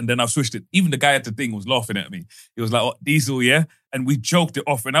realized and then I've switched it. Even the guy at the thing was laughing at me. He was like, oh, diesel, yeah? And we joked it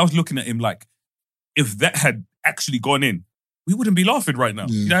off and I was looking at him like, if that had actually gone in, we wouldn't be laughing right now.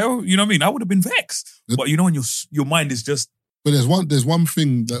 Yeah. You know what I mean? I would have been vexed. But you know when your mind is just... But there's one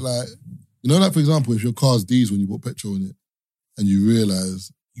thing that, like, you know, like, for example, if your car's diesel and you put petrol in it and you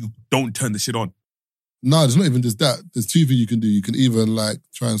realise... You don't turn the shit on. No, there's not even just that. There's two things you can do. You can either, like,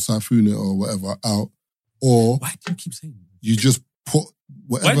 try and siphon it or whatever out, or Why do you keep saying that? you just put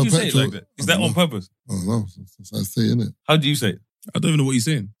whatever Why do you petrol... say it like that? Is that on purpose? I don't know. That's how I say it, innit? How do you say it? I don't even know what you're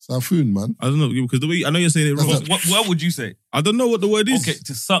saying. Siphon, man. I don't know, because the way I know you're saying it wrong. What would you say? I don't know what the word is. Okay,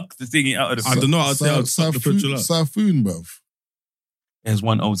 to suck the thingy out of the... I don't know. I'd say I'd suck the petrol out. Siphon, bruv. There's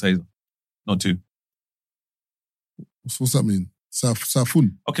one old taser, not two. What's that mean?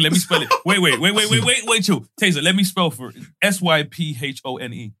 Siphon. Okay, let me spell it. Wait, chill. Taser, let me spell for it.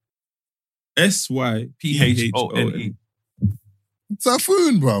 SYPHONE. SYPHONE.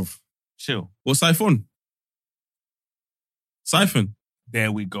 Siphon, bruv. Chill. What siphon? Siphon.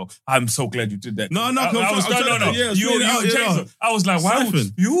 There we go. I'm so glad you did that. No, I was I'm trying to- yeah, You, spell it out, yeah. Taser. I was like, wow,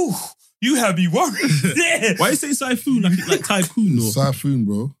 Siphon. you have me worried. Yeah. Why you say siphon like tycoon or? Siphon,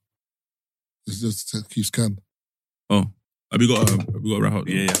 bro. It's just keep scan. Oh, have we got a wrap up?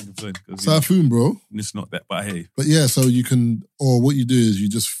 Yeah, 100%. 'cause, Siphon, bro. it's not that, but I hear you. But yeah, so you can, or what you do is you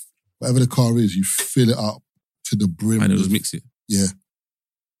just, whatever the car is, you fill it up to the brim. And it with- was mix it. Yeah.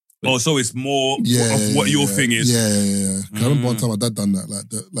 Oh, so it's more Yeah. of what your yeah, thing is. Yeah. 'Cause I remember one time my dad done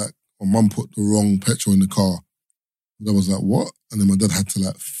that. Like my mum put the wrong petrol in the car. My dad was like, what? And then my dad had to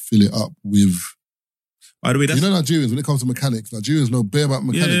like fill it up with... By the way, that's You know Nigerians, when it comes to mechanics, Nigerians know bare about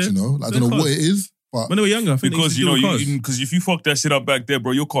mechanics, Yeah. you know? Like, I don't know They're what it is, but... when they were younger. I think Because, they you know, used to deal with cars. because if you fuck that shit up back there,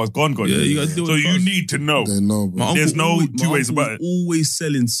 bro, your car's gone. Yeah, you gotta deal So with you cars. need to know. They know, bro. My uncle There's no always- two my ways uncle about it. was always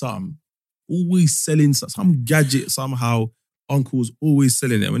selling some gadget somehow. Uncle was always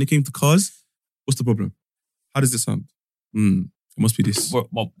selling it. When it came to cars, what's the problem? How does it sound? It must be this. But,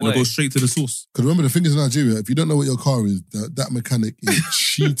 my And I boy, go straight to the source. Because remember, the thing is in Nigeria, if you don't know what your car is, that mechanic is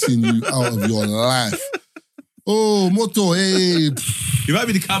cheating you out of your life. Oh, moto, hey. It might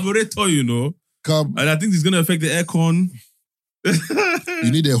be the carburetor, you know. Come, And I think it's going to affect the aircon.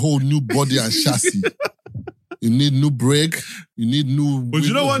 you need a whole new body and chassis. You need new brake. You need new But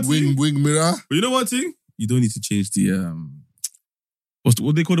you know one thing? wing mirror. But you know one thing? You don't need to change the What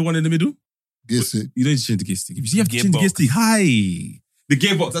do they call the one in the middle? Gear stick. You don't need to change the gear stick. You have to change the gear stick. Hi. The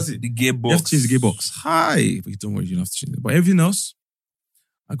gearbox, that's it. The gearbox. You have to change the gearbox. Hi. But don't worry, you don't have to change it. But everything else,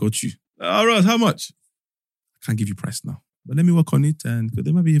 I got you. All right, how much? I can't give you price now. But let me work on it, and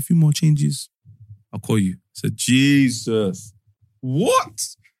there might be a few more changes. I'll call you. I said, Jesus.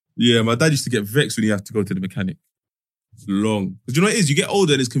 What? Yeah, my dad used to get vexed when he had to go to the mechanic. It's long. Because you know what it is? You get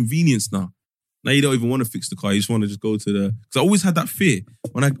older and it's convenience now. Now you don't even want to fix the car. You just want to just go to the... Because I always had that fear.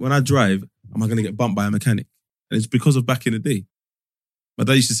 When I drive, am I going to get bumped by a mechanic? And it's because of back in the day. My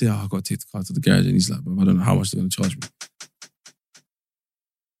dad used to say, I've got to take the car to the garage. And he's like, I don't know how much they're going to charge me.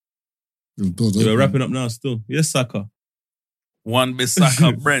 We're wrapping up now still. Yes, Saka. One bit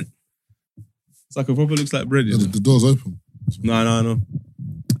Saka, Brent. Saka probably looks like bread. The door's open. No.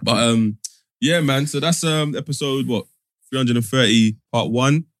 But yeah, man. So that's episode 330, part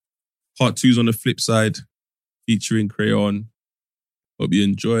 1. Part 2's on the flip side, featuring Crayon. Hope you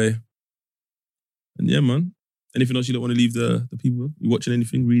enjoy. And yeah, man. Anything else you don't want to leave the people? You watching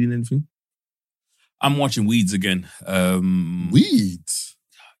anything? Reading anything? I'm watching Weeds again. Weeds?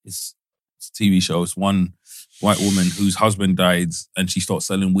 It's a TV show. It's one white woman whose husband died and she starts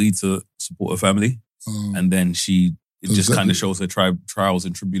selling weed to support her family. And then it just kind of shows her trials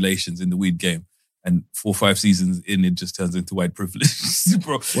and tribulations in the weed game. And 4 or 5 seasons in, it just turns into white privilege.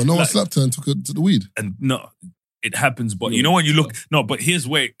 Bro. Well, no one slapped her and took her to the weed. And no, it happens. But you know when you look... No, but here's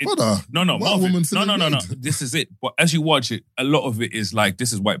where... No, this is it. But as you watch it, a lot of it is like,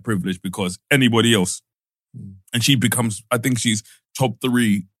 this is white privilege because anybody else. And she becomes... I think she's top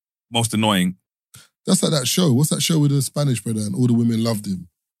 3 most annoying. That's like that show. What's that show with the Spanish brother and all the women loved him?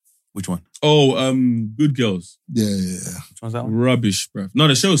 Which one? Oh, Good Girls. Yeah. Which one's that one? Rubbish, bruv. No,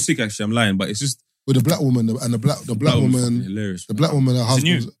 the show's sick actually. I'm lying, but it's just... With the black woman and the black woman... Hilarious. The black woman, her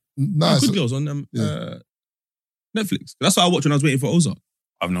husband... Good Girls on Netflix. That's what I watched when I was waiting for Ozark.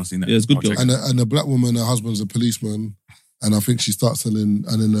 I've not seen that. Yeah, it's Good Girls. And the black woman, her husband's a policeman, and I think she starts selling...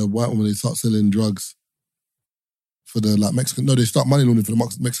 And then the white woman, they start selling drugs for the Mexican... No, they start money laundering for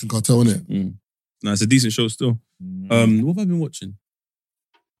the Mexican cartel, innit? No, it's a decent show still. What have I been watching?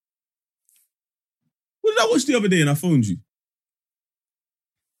 What did I watch the other day and I phoned you?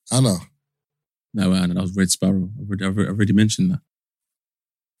 Anna. No, Anna, that was Red Sparrow. I've already mentioned that.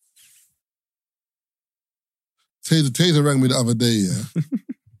 Taser rang me the other day, yeah?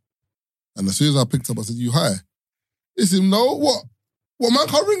 And as soon as I picked up, I said, you high? It's him, no? What? What, man,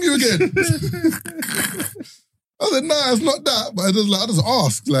 can't ring you again? I said, nah, it's not that. But I just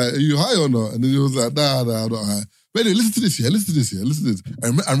asked, like, are you high or not? And then he was like, nah, I'm not high. But anyway, listen to this. And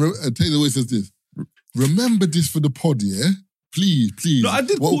Taser always says this. Remember this for the pod, yeah? Please. No, I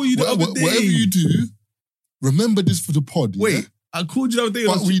did call you the other day. Whatever you do, remember this for the pod, yeah? Wait, I called you the other day.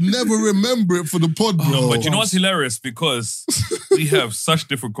 But we never remember it for the pod, bro. No, but you know what's hilarious? Because we have such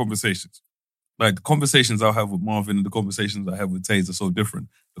different conversations. Like, the conversations I'll have with Marvin and the conversations I have with Taze are so different.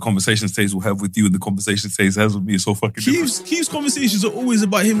 The conversations Taze will have with you and the conversations Taze has with me are so fucking different. Keith's conversations are always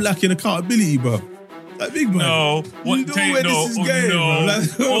about him lacking accountability, bro. Like, big man. No, what All it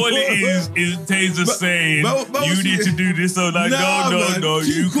is Taser saying, you need to do this. So like, no.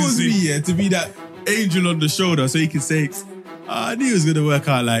 You calls me to be that angel on the shoulder so he can say, I knew it was going to work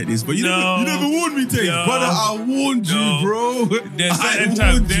out like this, but you never warned me, Taze. No. Brother, I warned you, bro. There's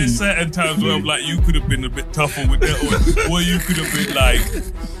certain times where I'm like, you could have been a bit tougher with that, or you could have been like,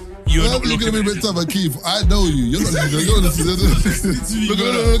 you're not looking at me. You're going to be a bit tougher, Keith. I know you. You're not listening to me. Look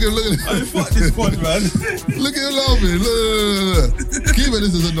at it. I fuck this pod, man. Look at him laughing. Look. Keith,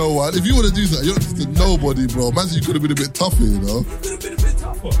 this is a no one. If you want to do something, you're not just a nobody, bro. Man, you could have been a bit tougher, you know?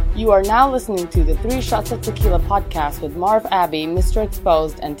 You are now listening to the 3 Shots of Tequila podcast with Marv Abbey, Mr.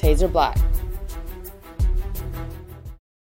 Exposed, and Taser Black.